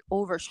about if they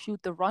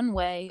overshoot the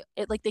runway,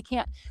 they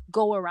can't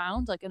go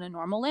around like in a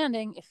normal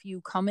landing. If you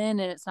come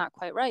in and it's not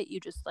quite right, you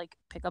just like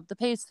pick up the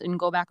pace and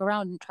go back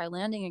around and try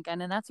landing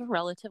again. And that's a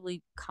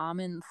relatively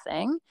common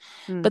thing,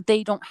 but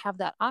they don't have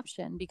that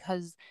option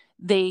because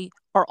they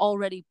are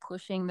already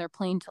pushing their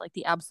plane to like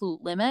the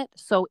absolute limit.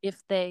 So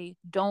if they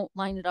don't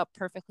line it up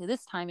perfectly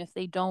this time, if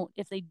they don't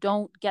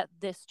get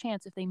this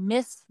chance, if they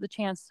miss the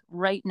chance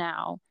right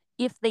now,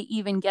 if they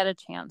even get a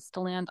chance to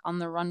land on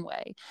the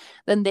runway,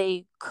 then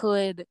they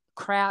could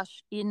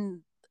crash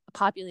in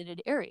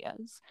populated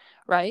areas,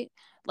 right?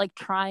 Like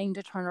trying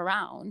to turn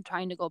around,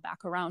 trying to go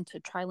back around to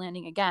try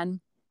landing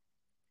again.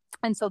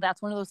 And so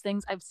that's one of those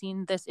things. I've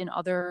seen this in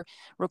other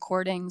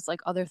recordings,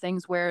 like other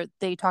things where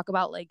they talk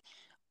about like,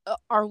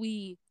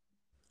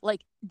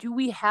 do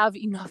we have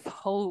enough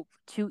hope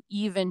to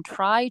even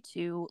try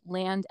to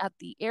land at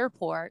the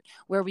airport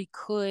where we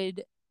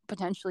could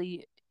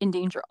potentially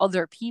endanger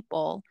other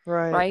people,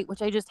 right?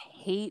 Which I just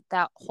hate.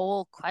 That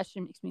whole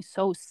question makes me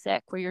so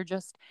sick, where you're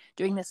just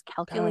doing this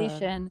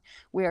calculation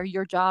where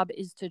your job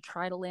is to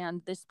try to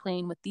land this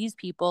plane with these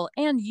people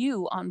and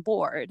you on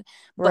board.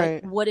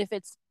 But what if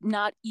it's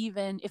not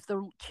even, if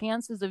the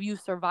chances of you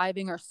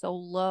surviving are so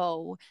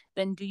low,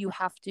 then do you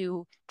have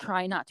to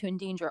try not to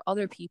endanger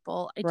other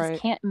people? I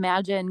just can't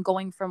imagine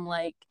going from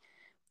like,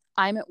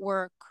 I'm at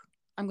work,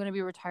 I'm going to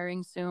be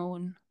retiring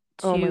soon,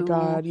 to, oh my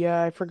God,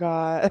 yeah, I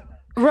forgot.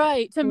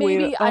 Right. To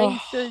maybe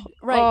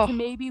to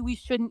maybe we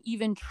shouldn't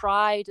even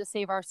try to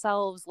save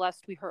ourselves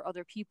lest we hurt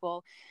other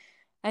people.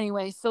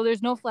 Anyway, so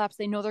there's no flaps.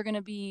 They know they're going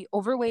to be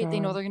overweight.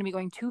 They know they're going to be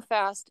going too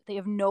fast. They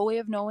have no way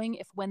of knowing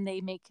if when they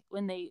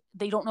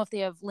don't know if they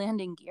have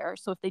landing gear.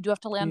 So if they do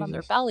have to land on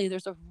their belly,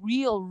 there's a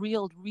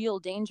real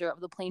danger of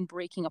the plane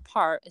breaking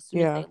apart as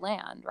soon as they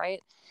land,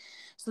 right?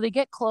 So they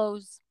get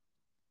close.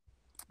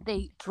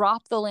 They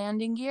drop the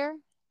landing gear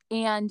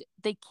and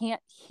they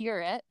can't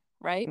hear it,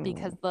 right?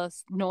 Because the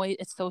noise,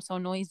 it's so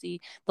noisy.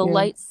 The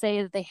lights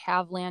say that they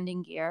have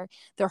landing gear.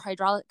 Their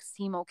hydraulics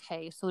seem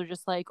okay. So they're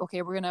just like,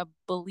 okay, we're going to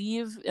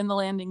believe in the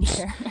landing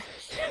gear.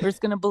 We're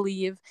just going to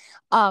believe.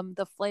 Some of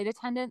the flight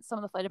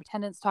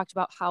attendants talked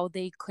about how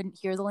they couldn't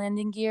hear the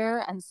landing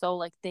gear. And so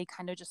like, they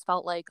kind of just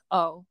felt like,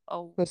 oh,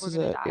 this we're is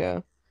going to it. die. Yeah.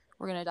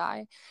 We're going to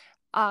die.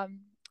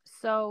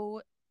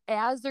 So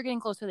as they're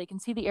getting closer, they can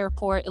see the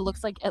airport. It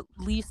looks like at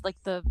least like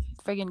the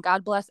friggin'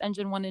 God bless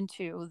engine 1 and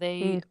 2.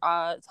 They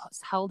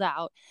held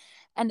out.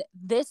 And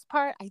this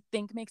part I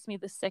think makes me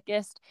the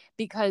sickest,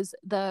 because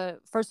the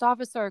first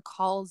officer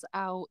calls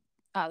out,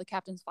 the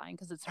captain's flying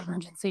because it's an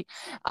emergency.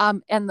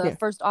 And the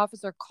first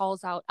officer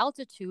calls out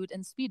altitude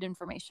and speed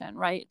information,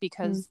 right?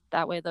 Because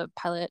that way the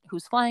pilot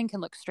who's flying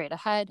can look straight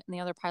ahead, and the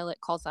other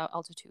pilot calls out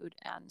altitude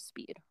and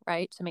speed,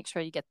 right? To make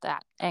sure you get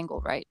that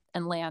angle right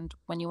and land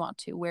when you want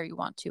to, where you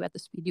want to, at the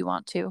speed you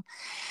want to.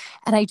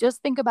 And I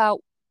just think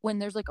about when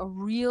there's like a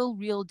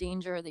real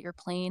danger that your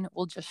plane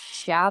will just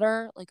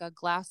shatter like a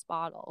glass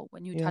bottle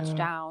when you touch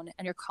down,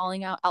 and you're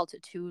calling out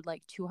altitude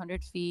like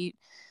 200 feet,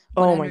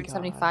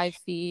 175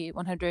 feet,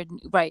 100,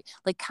 right?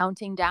 Like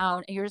counting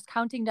down, and you're just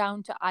counting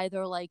down to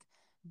either like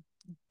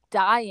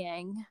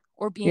dying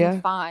or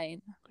being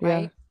fine,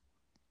 right?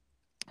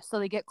 So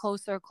they get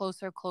closer.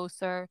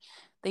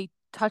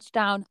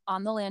 touchdown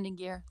on the landing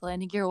gear. The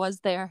landing gear was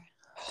there.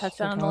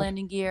 Touchdown on the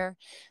landing gear.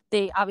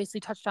 They obviously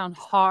touched down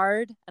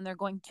hard, and they're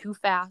going too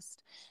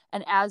fast.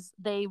 And as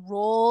they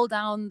roll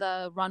down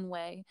the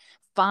runway,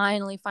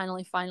 finally,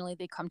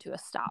 they come to a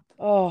stop.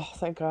 Oh,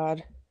 thank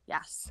God.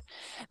 Yes.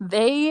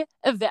 They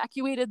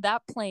evacuated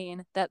that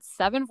plane, that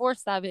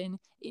 747,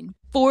 in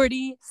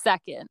 40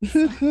 seconds.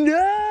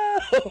 No!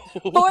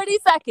 40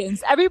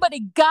 seconds. Everybody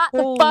got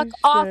the fuck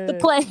off the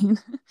plane.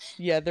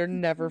 Yeah, they're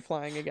never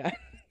flying again.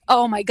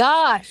 Oh my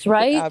gosh,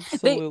 right?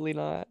 Absolutely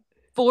not.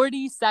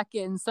 40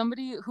 seconds.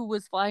 Somebody who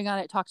was flying on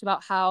it talked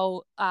about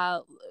how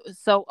it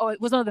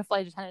was one of the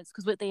flight attendants,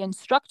 because what they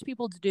instruct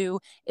people to do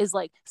is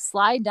like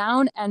slide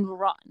down and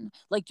run,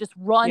 like just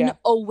run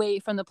away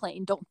from the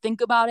plane. Don't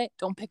think about it,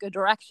 don't pick a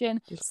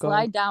direction, just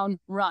slide down,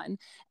 run.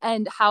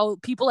 And how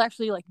people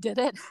actually like did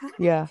it,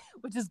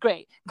 which is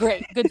great,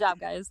 good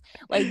job, guys.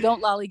 Like,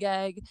 don't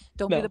lollygag,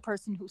 don't be the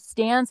person who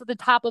stands at the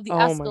top of the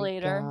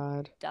escalator. My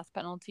God. Death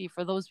penalty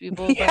for those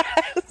people. Yes.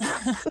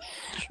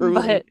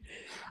 Truly.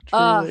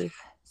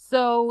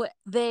 So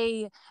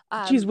they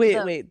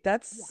wait,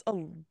 that's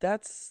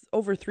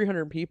over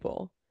 300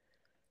 people.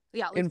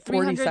 Yeah, like in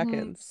 40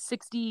 seconds.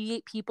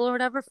 68 people or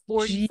whatever,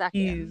 40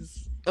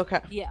 seconds. Okay.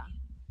 Yeah.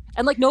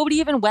 And like nobody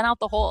even went out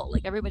the hole.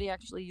 Like everybody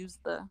actually used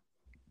the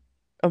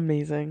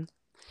Amazing.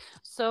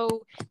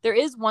 So there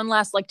is one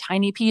last like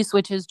tiny piece,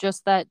 which is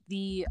just that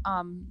the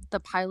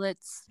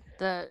pilots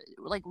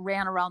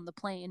ran around the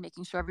plane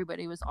making sure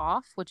everybody was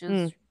off, which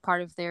is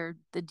part of the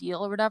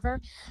deal or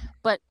whatever.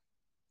 But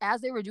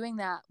as they were doing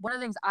that, one of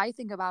the things I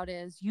think about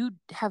is you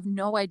have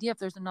no idea if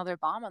there's another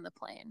bomb on the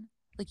plane.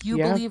 Like you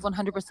believe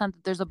 100%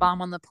 that there's a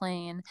bomb on the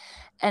plane.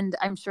 And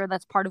I'm sure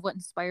that's part of what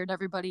inspired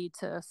everybody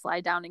to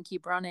slide down and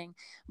keep running.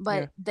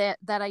 But that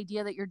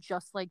idea that you're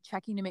just like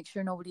checking to make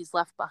sure nobody's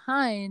left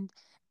behind,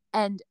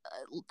 and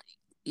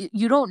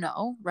you don't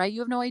know, right? You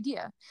have no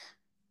idea.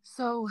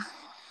 So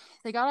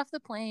they got off the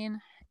plane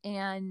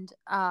and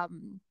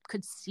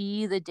could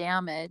see the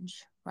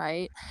damage,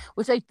 right?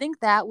 Which I think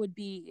that would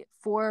be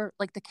for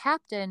like the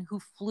captain who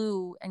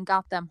flew and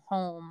got them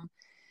home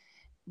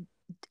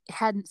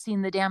hadn't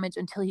seen the damage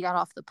until he got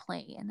off the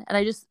plane. And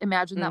I just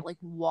imagine that like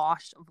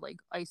wash of like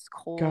ice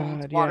cold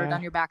water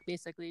down your back,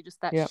 basically, just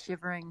that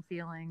shivering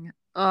feeling.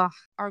 Ugh.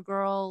 Our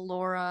girl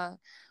Laura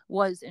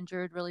was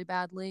injured really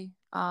badly,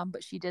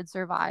 but she did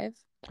survive.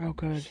 Oh,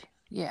 good.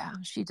 Yeah,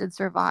 she did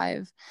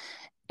survive.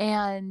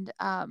 And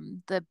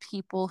the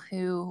people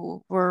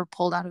who were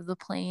pulled out of the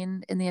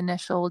plane in the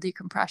initial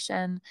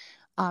decompression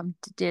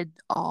did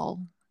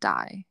all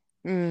die.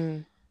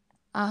 Did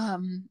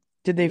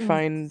they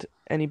find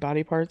any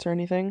body parts or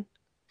anything?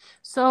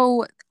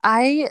 So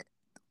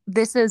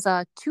this is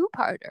a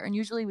two-parter, and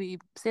usually we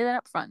say that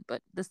up front,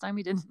 but this time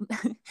we didn't.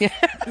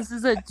 This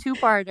is a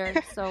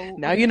two-parter. So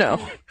now you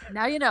know.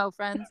 Now you know,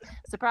 friends.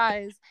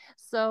 Surprise.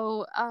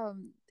 So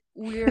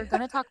we're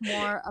going to talk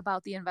more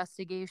about the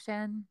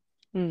investigation.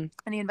 And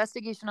the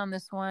investigation on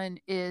this one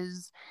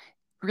is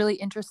really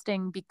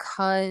interesting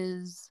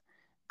because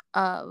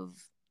of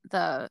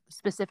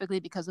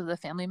specifically because of the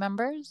family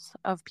members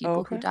of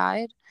people who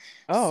died.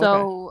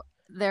 So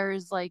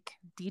there's like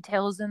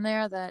details in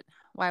there that,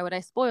 why would I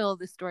spoil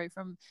this story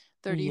from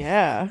 30?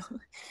 Yeah.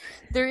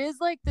 There is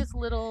like this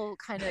little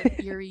kind of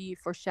eerie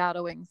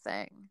foreshadowing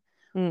thing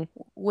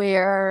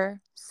where,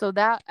 so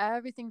that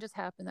everything just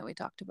happened that we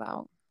talked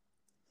about.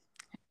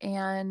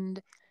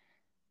 And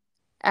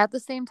at the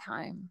same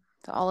time,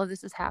 so all of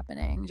this is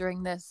happening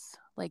during this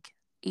like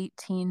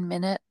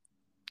 18-minute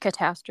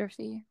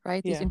catastrophe,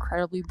 right? These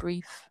incredibly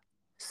brief,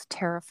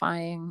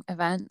 terrifying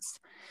events.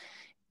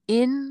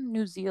 In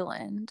New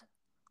Zealand,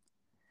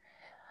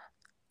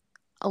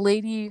 a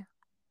lady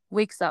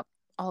wakes up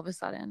all of a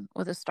sudden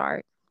with a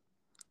start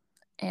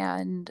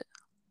and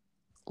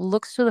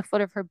looks to the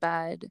foot of her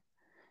bed,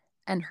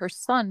 and her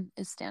son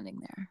is standing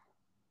there.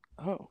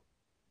 Oh.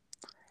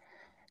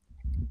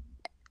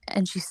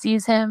 And she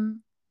sees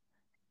him,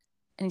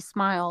 and he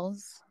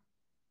smiles,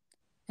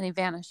 and he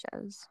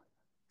vanishes.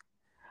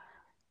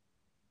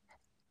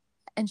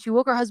 And she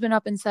woke her husband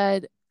up and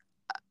said,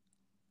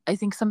 I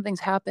think something's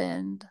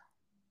happened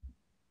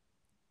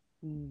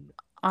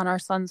on our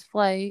son's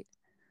flight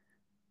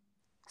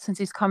since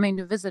he's coming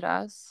to visit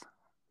us.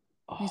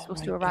 He's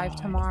supposed to arrive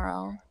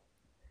tomorrow.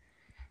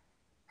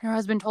 And her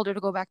husband told her to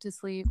go back to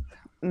sleep.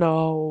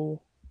 No.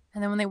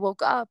 And then when they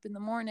woke up in the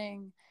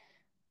morning,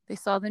 they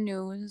saw the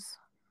news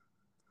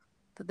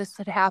that this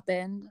had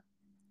happened.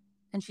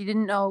 And she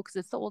didn't know, because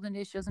it's the olden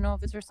days, she doesn't know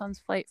if it's her son's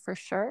flight for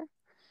sure.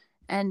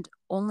 And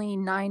only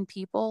 9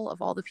 people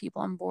of all the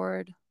people on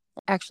board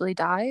actually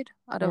died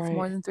out of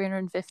more than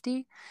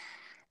 350.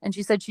 And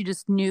she said she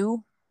just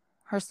knew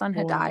her son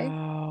had died.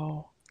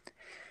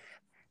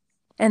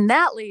 And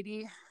that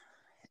lady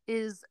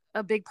is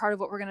a big part of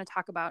what we're going to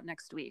talk about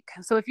next week.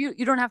 So if you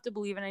don't have to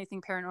believe in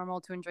anything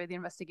paranormal to enjoy the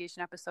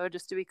investigation episode,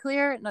 just to be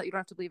clear, no, you don't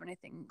have to believe in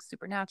anything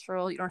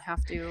supernatural. You don't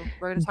have to.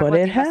 We're going to talk about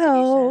the investigation. But it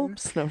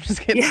helps. No, I'm just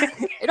kidding. Yeah,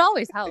 it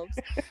always helps.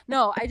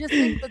 No, I just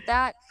think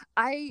that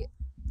I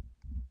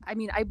I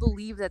mean, I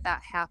believe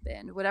that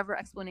happened. Whatever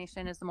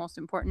explanation is the most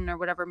important, or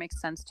whatever makes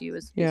sense to you,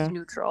 is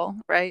neutral,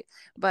 right?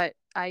 But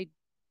I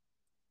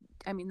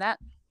mean, that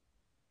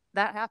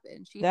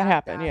happened. She That had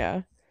happened,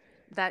 yeah.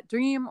 that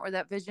dream or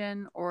that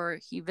vision, or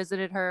he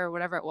visited her, or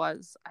whatever it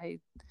was.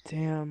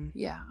 Damn.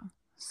 Yeah.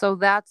 So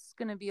that's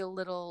going to be a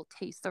little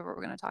taste of what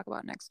we're going to talk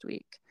about next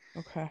week.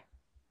 Okay.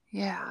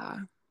 Yeah.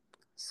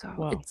 So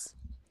well,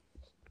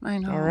 I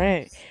know. All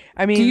right.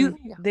 I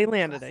mean, they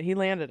landed it. He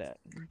landed it.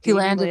 He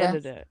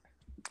landed it.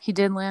 He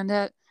did land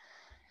it.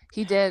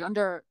 He did,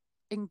 under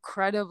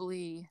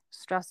incredibly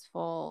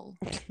stressful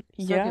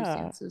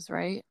circumstances,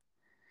 right?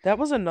 That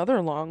was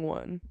another long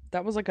one.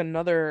 That was like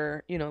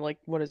another, like,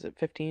 what is it,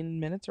 15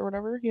 minutes or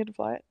whatever he had to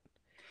fly it?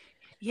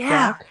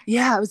 Yeah. Back?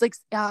 Yeah. It was like,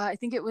 I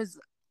think it was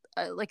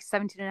like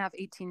 17 and a half,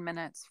 18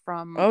 minutes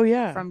from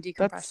from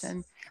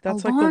decompression.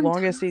 That's like the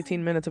longest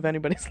 18 minutes of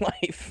anybody's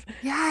life.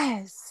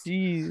 Yes.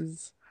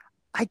 Jeez.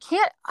 I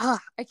can't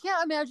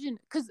imagine,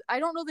 because I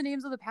don't know the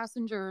names of the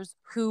passengers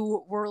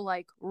who were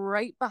like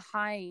right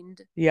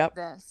behind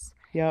this.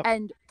 Yep.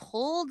 And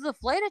pulled the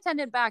flight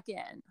attendant back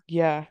in.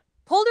 Yeah.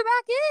 Pulled her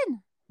back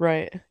in.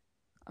 Right.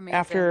 Amazing.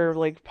 After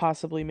like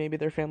possibly maybe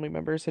their family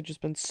members had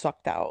just been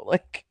sucked out,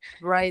 like.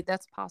 Right,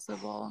 that's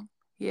possible.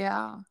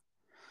 Yeah.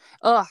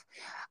 Ugh.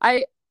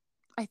 I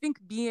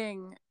think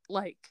being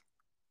like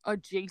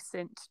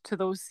adjacent to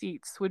those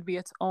seats would be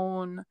its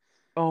own,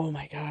 oh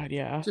my god,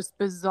 yeah, just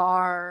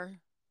bizarre,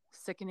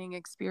 sickening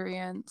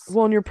experience.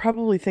 Well, and you're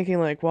probably thinking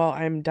like, well,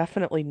 I'm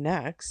definitely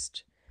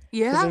next.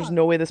 Yeah. Because there's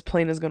no way this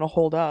plane is going to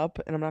hold up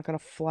and I'm not going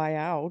to fly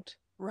out.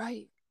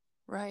 Right.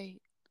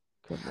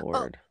 Good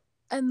Lord.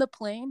 And the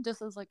plane,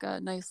 just as like a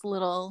nice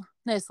little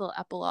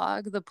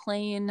epilogue, the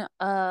plane,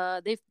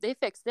 they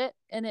fixed it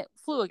and it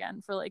flew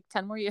again for like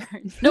 10 more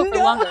years. No, for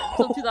longer,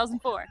 until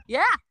 2004.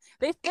 Yeah,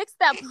 they fixed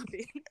that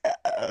puppy.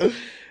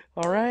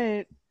 All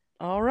right.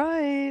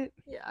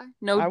 Yeah,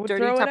 no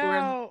dirty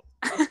Tupperware.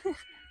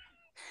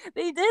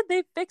 They did.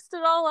 They fixed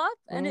it all up,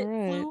 and it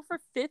flew for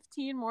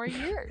 15 more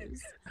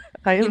years.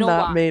 I am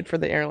not made for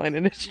the airline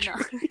industry.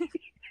 No.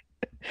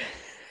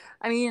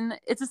 I mean,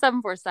 it's a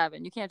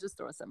 747. You can't just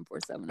throw a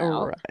 747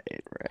 out.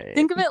 Right.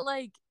 Think of it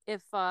like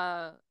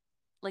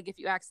if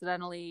you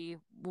accidentally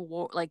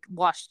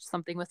washed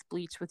something with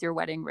bleach with your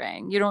wedding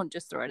ring. You don't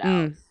just throw it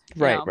out.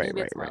 Right.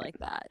 It's more like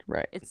that.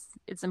 Right.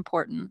 It's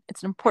important.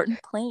 It's an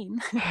important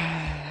plane.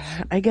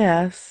 I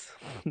guess.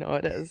 No,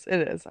 it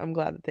is. I'm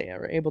glad that they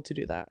are able to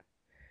do that.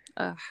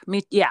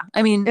 Yeah.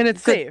 I mean, and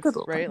it's safe,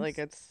 right? Like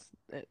it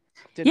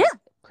didn't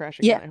crash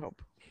again. I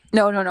hope.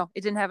 No.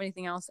 It didn't have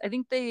anything else. I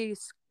think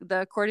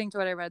according to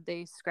what I read,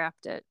 they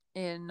scrapped it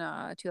in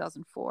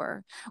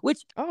 2004.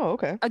 Which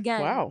okay.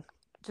 Again, wow.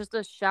 Just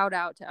a shout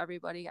out to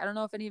everybody. I don't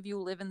know if any of you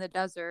live in the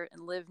desert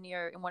and live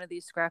in one of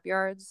these scrap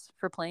yards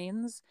for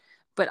planes,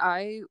 but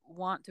I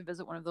want to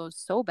visit one of those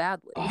so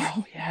badly.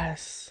 Oh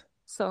yes.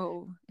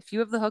 So if you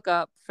have the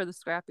hookup for the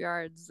scrap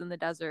yards in the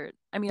desert,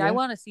 I mean, I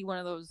want to see one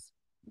of those.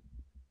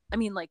 I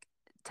mean, like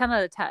 10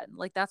 out of 10.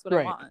 Like that's what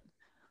I want.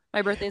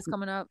 My birthday's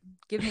coming up.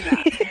 Give me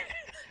that.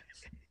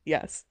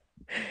 Yes.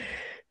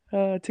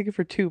 Ticket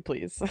for 2,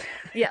 please.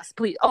 Yes,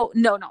 please. Oh,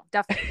 no,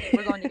 definitely.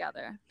 We're going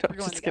together. We're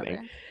going together.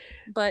 Kidding.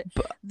 But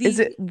is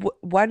it?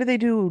 Why do they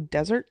do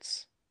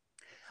deserts?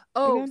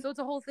 Oh, again? So it's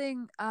a whole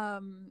thing.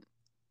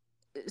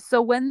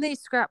 So when they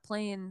scrap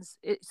planes,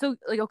 a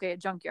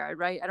junkyard,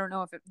 right? I don't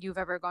know if you've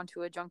ever gone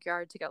to a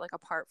junkyard to get like a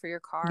part for your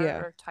car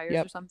or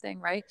tires or something,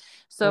 right?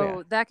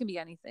 So that can be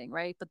anything,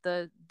 right? But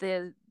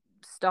the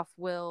stuff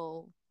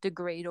will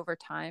degrade over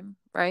time,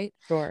 right?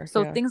 Sure.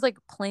 So things like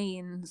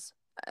planes,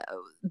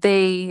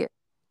 the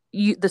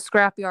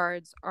scrap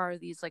yards are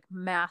these like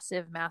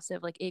massive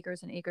like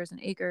acres and acres and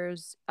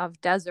acres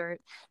of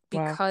desert,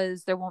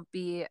 because there won't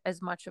be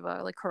as much of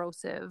a like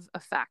corrosive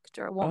effect,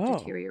 or it won't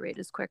deteriorate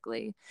as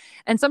quickly.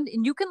 And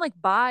you can like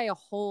buy a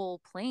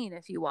whole plane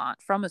if you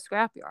want from a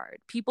scrap yard.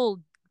 People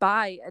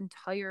buy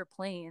entire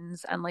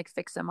planes and like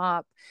fix them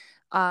up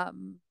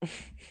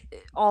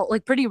all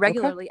like pretty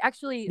regularly.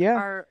 Actually,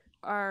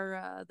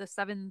 our the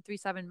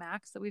 737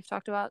 Max that we've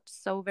talked about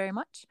so very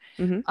much.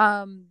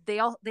 Mm-hmm.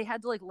 They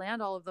had to like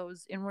land all of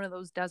those in one of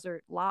those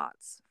desert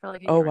lots for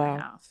like a year and a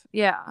half.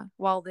 Yeah,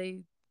 while they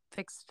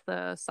fixed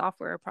the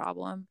software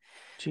problem.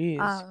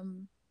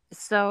 Jeez.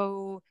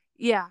 So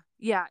yeah.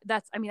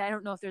 That's. I mean, I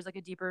don't know if there's like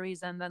a deeper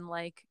reason than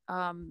like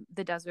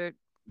the desert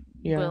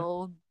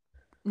will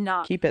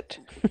not keep it.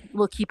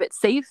 We'll keep it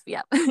safe.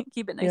 Yeah,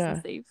 keep it nice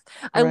and safe.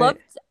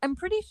 I'm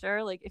pretty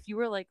sure like if you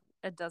were like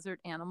a desert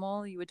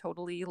animal, you would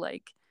totally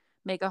like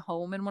make a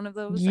home in one of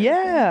those.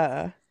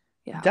 Yeah,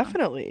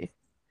 definitely.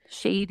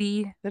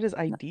 Shady. That is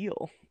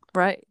ideal.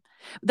 Right.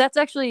 That's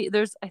actually,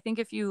 I think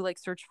if you like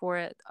search for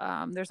it,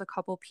 there's a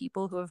couple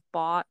people who have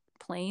bought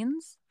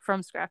planes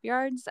from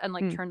scrapyards and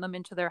like turned them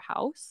into their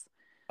house.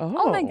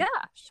 Oh my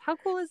gosh, how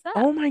cool is that?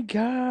 Oh my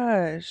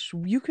gosh,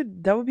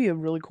 that would be a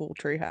really cool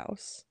tree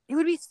house. It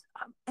would be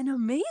an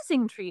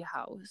amazing tree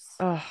house.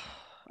 All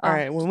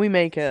right, when we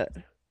make it,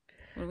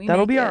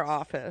 That'll be our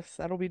office.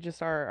 That'll be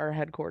just our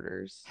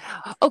headquarters.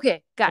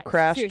 Okay, guys,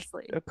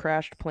 seriously. A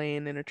crashed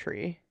plane in a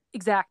tree.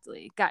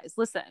 Exactly. Guys,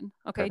 listen.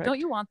 Okay, Perfect. Don't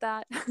you want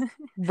that?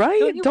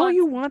 Right? Don't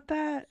you want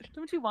that?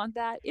 Don't you want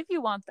that? If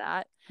you want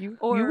that, you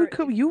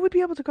would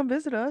be able to come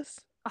visit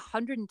us.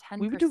 110%.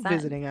 We would do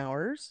visiting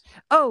hours.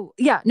 Oh,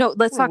 yeah. No,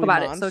 let's talk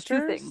about it. So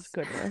two things.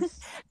 Goodness.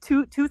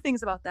 two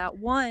things about that.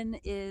 One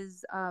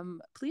is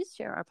please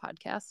share our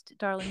podcast,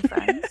 darling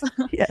friends.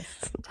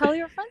 Yes. Tell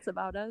your friends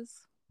about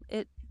us.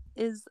 It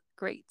is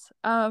great.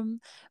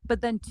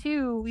 But then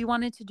two, we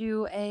wanted to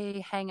do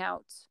a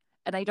hangout,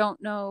 and I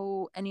don't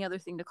know any other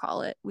thing to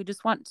call it. We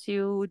just want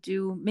to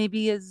do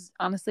maybe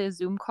honestly a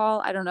Zoom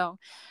call. I don't know.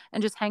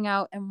 And just hang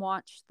out and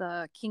watch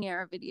the King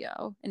Air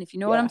video. And if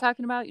you know what I'm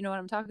talking about, you know what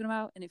I'm talking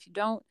about. And if you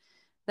don't,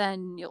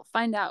 then you'll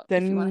find out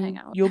if you want to hang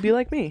out. You'll be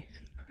like me.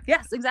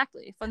 Yes,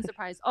 exactly. Fun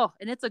surprise. Oh,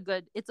 and it's a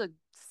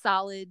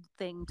solid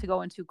thing to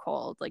go into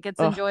cold. Like, it's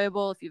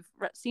enjoyable if you've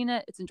seen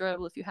it. It's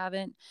enjoyable if you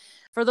haven't.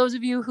 For those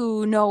of you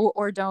who know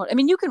or don't, I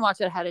mean, you can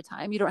watch it ahead of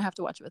time. You don't have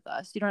to watch it with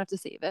us. You don't have to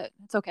save it.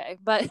 It's okay.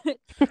 But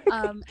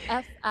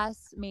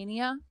FS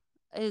Mania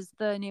is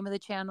the name of the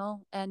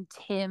channel, and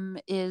Tim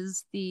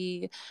is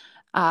the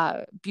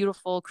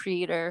beautiful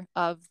creator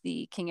of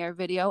the King Air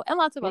video and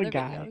lots of other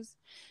videos.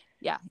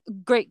 Yeah,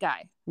 great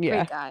guy. Yeah.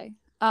 Great guy.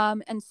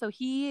 And so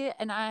he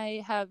and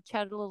I have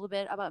chatted a little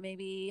bit about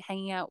maybe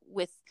hanging out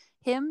with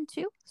him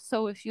too.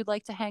 So if you'd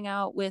like to hang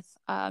out with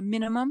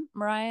minimum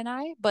Mariah and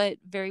I, but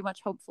very much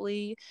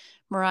hopefully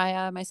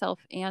Mariah,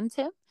 myself, and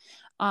Tim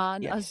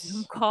on a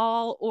Zoom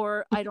call,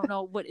 or I don't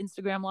know what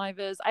Instagram Live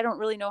is. I don't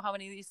really know how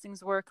many of these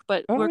things work,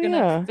 but we're going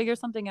to figure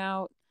something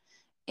out.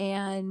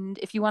 And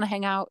if you want to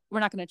hang out, we're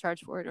not going to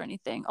charge for it or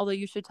anything, although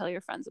you should tell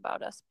your friends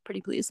about us,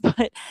 pretty please.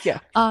 But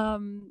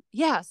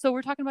so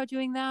we're talking about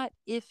doing that.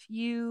 If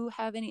you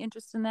have any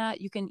interest in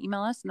that, you can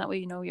email us, and that way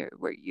you know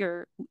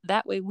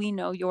that way we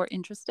know you're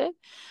interested.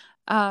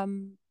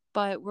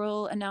 But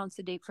we'll announce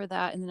a date for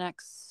that in the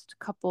next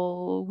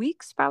couple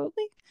weeks,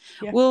 probably.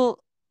 We'll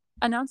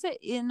announce it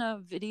in a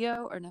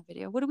video, or not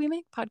video. What do we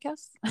make?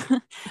 Podcasts?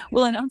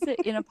 We'll announce it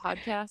in a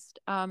podcast,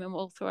 and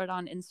we'll throw it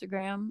on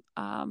Instagram.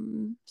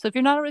 So if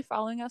you're not already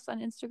following us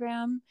on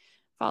Instagram,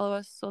 follow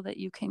us so that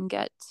you can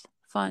get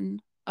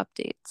fun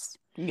updates.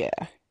 Yeah.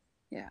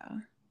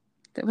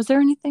 Was there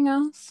anything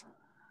else?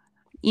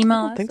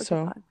 Email us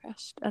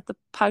at the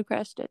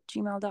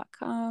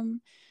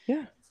podcrast@gmail.com.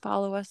 Yeah.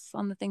 Follow us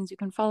on the things you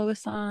can follow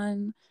us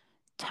on.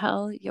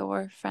 Tell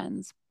your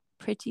friends,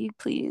 pretty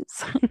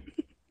please.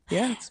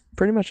 Yeah, that's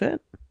pretty much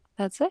it.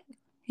 That's it.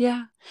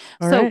 Yeah.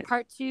 So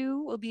part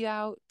 2 will be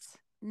out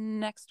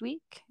next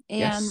week,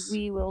 and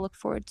we will look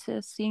forward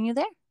to seeing you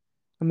there.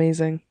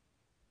 Amazing.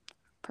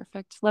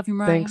 Perfect. Love you,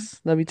 Mariah. Thanks.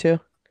 Love you too.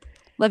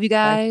 Love you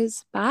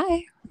guys.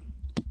 Bye.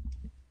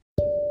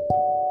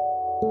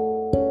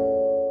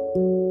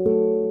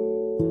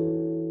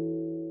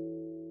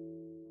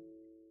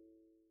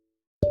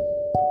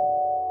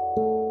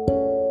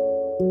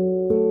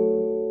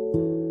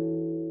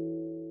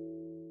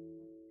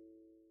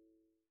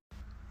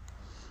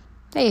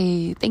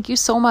 Hey, thank you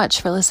so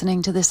much for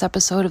listening to this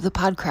episode of The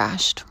Pod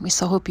Crashed. We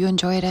so hope you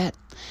enjoyed it.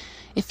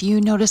 If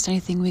you noticed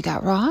anything we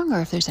got wrong, or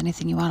if there's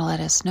anything you want to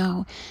let us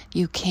know,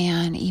 you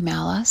can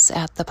email us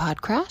at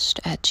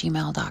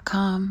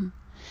thepodcrashed@gmail.com.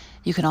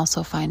 You can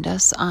also find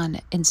us on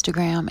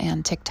Instagram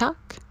and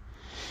TikTok.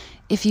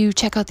 If you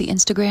check out the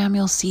Instagram,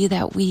 you'll see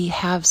that we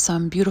have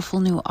some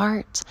beautiful new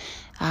art.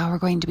 We're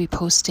going to be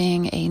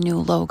posting a new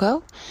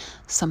logo,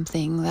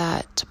 something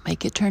that might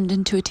get turned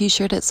into a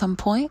t-shirt at some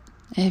point.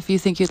 If you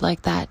think you'd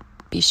like that,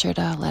 be sure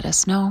to let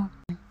us know.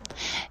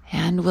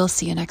 And we'll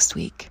see you next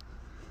week.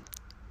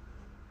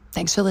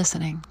 Thanks for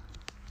listening.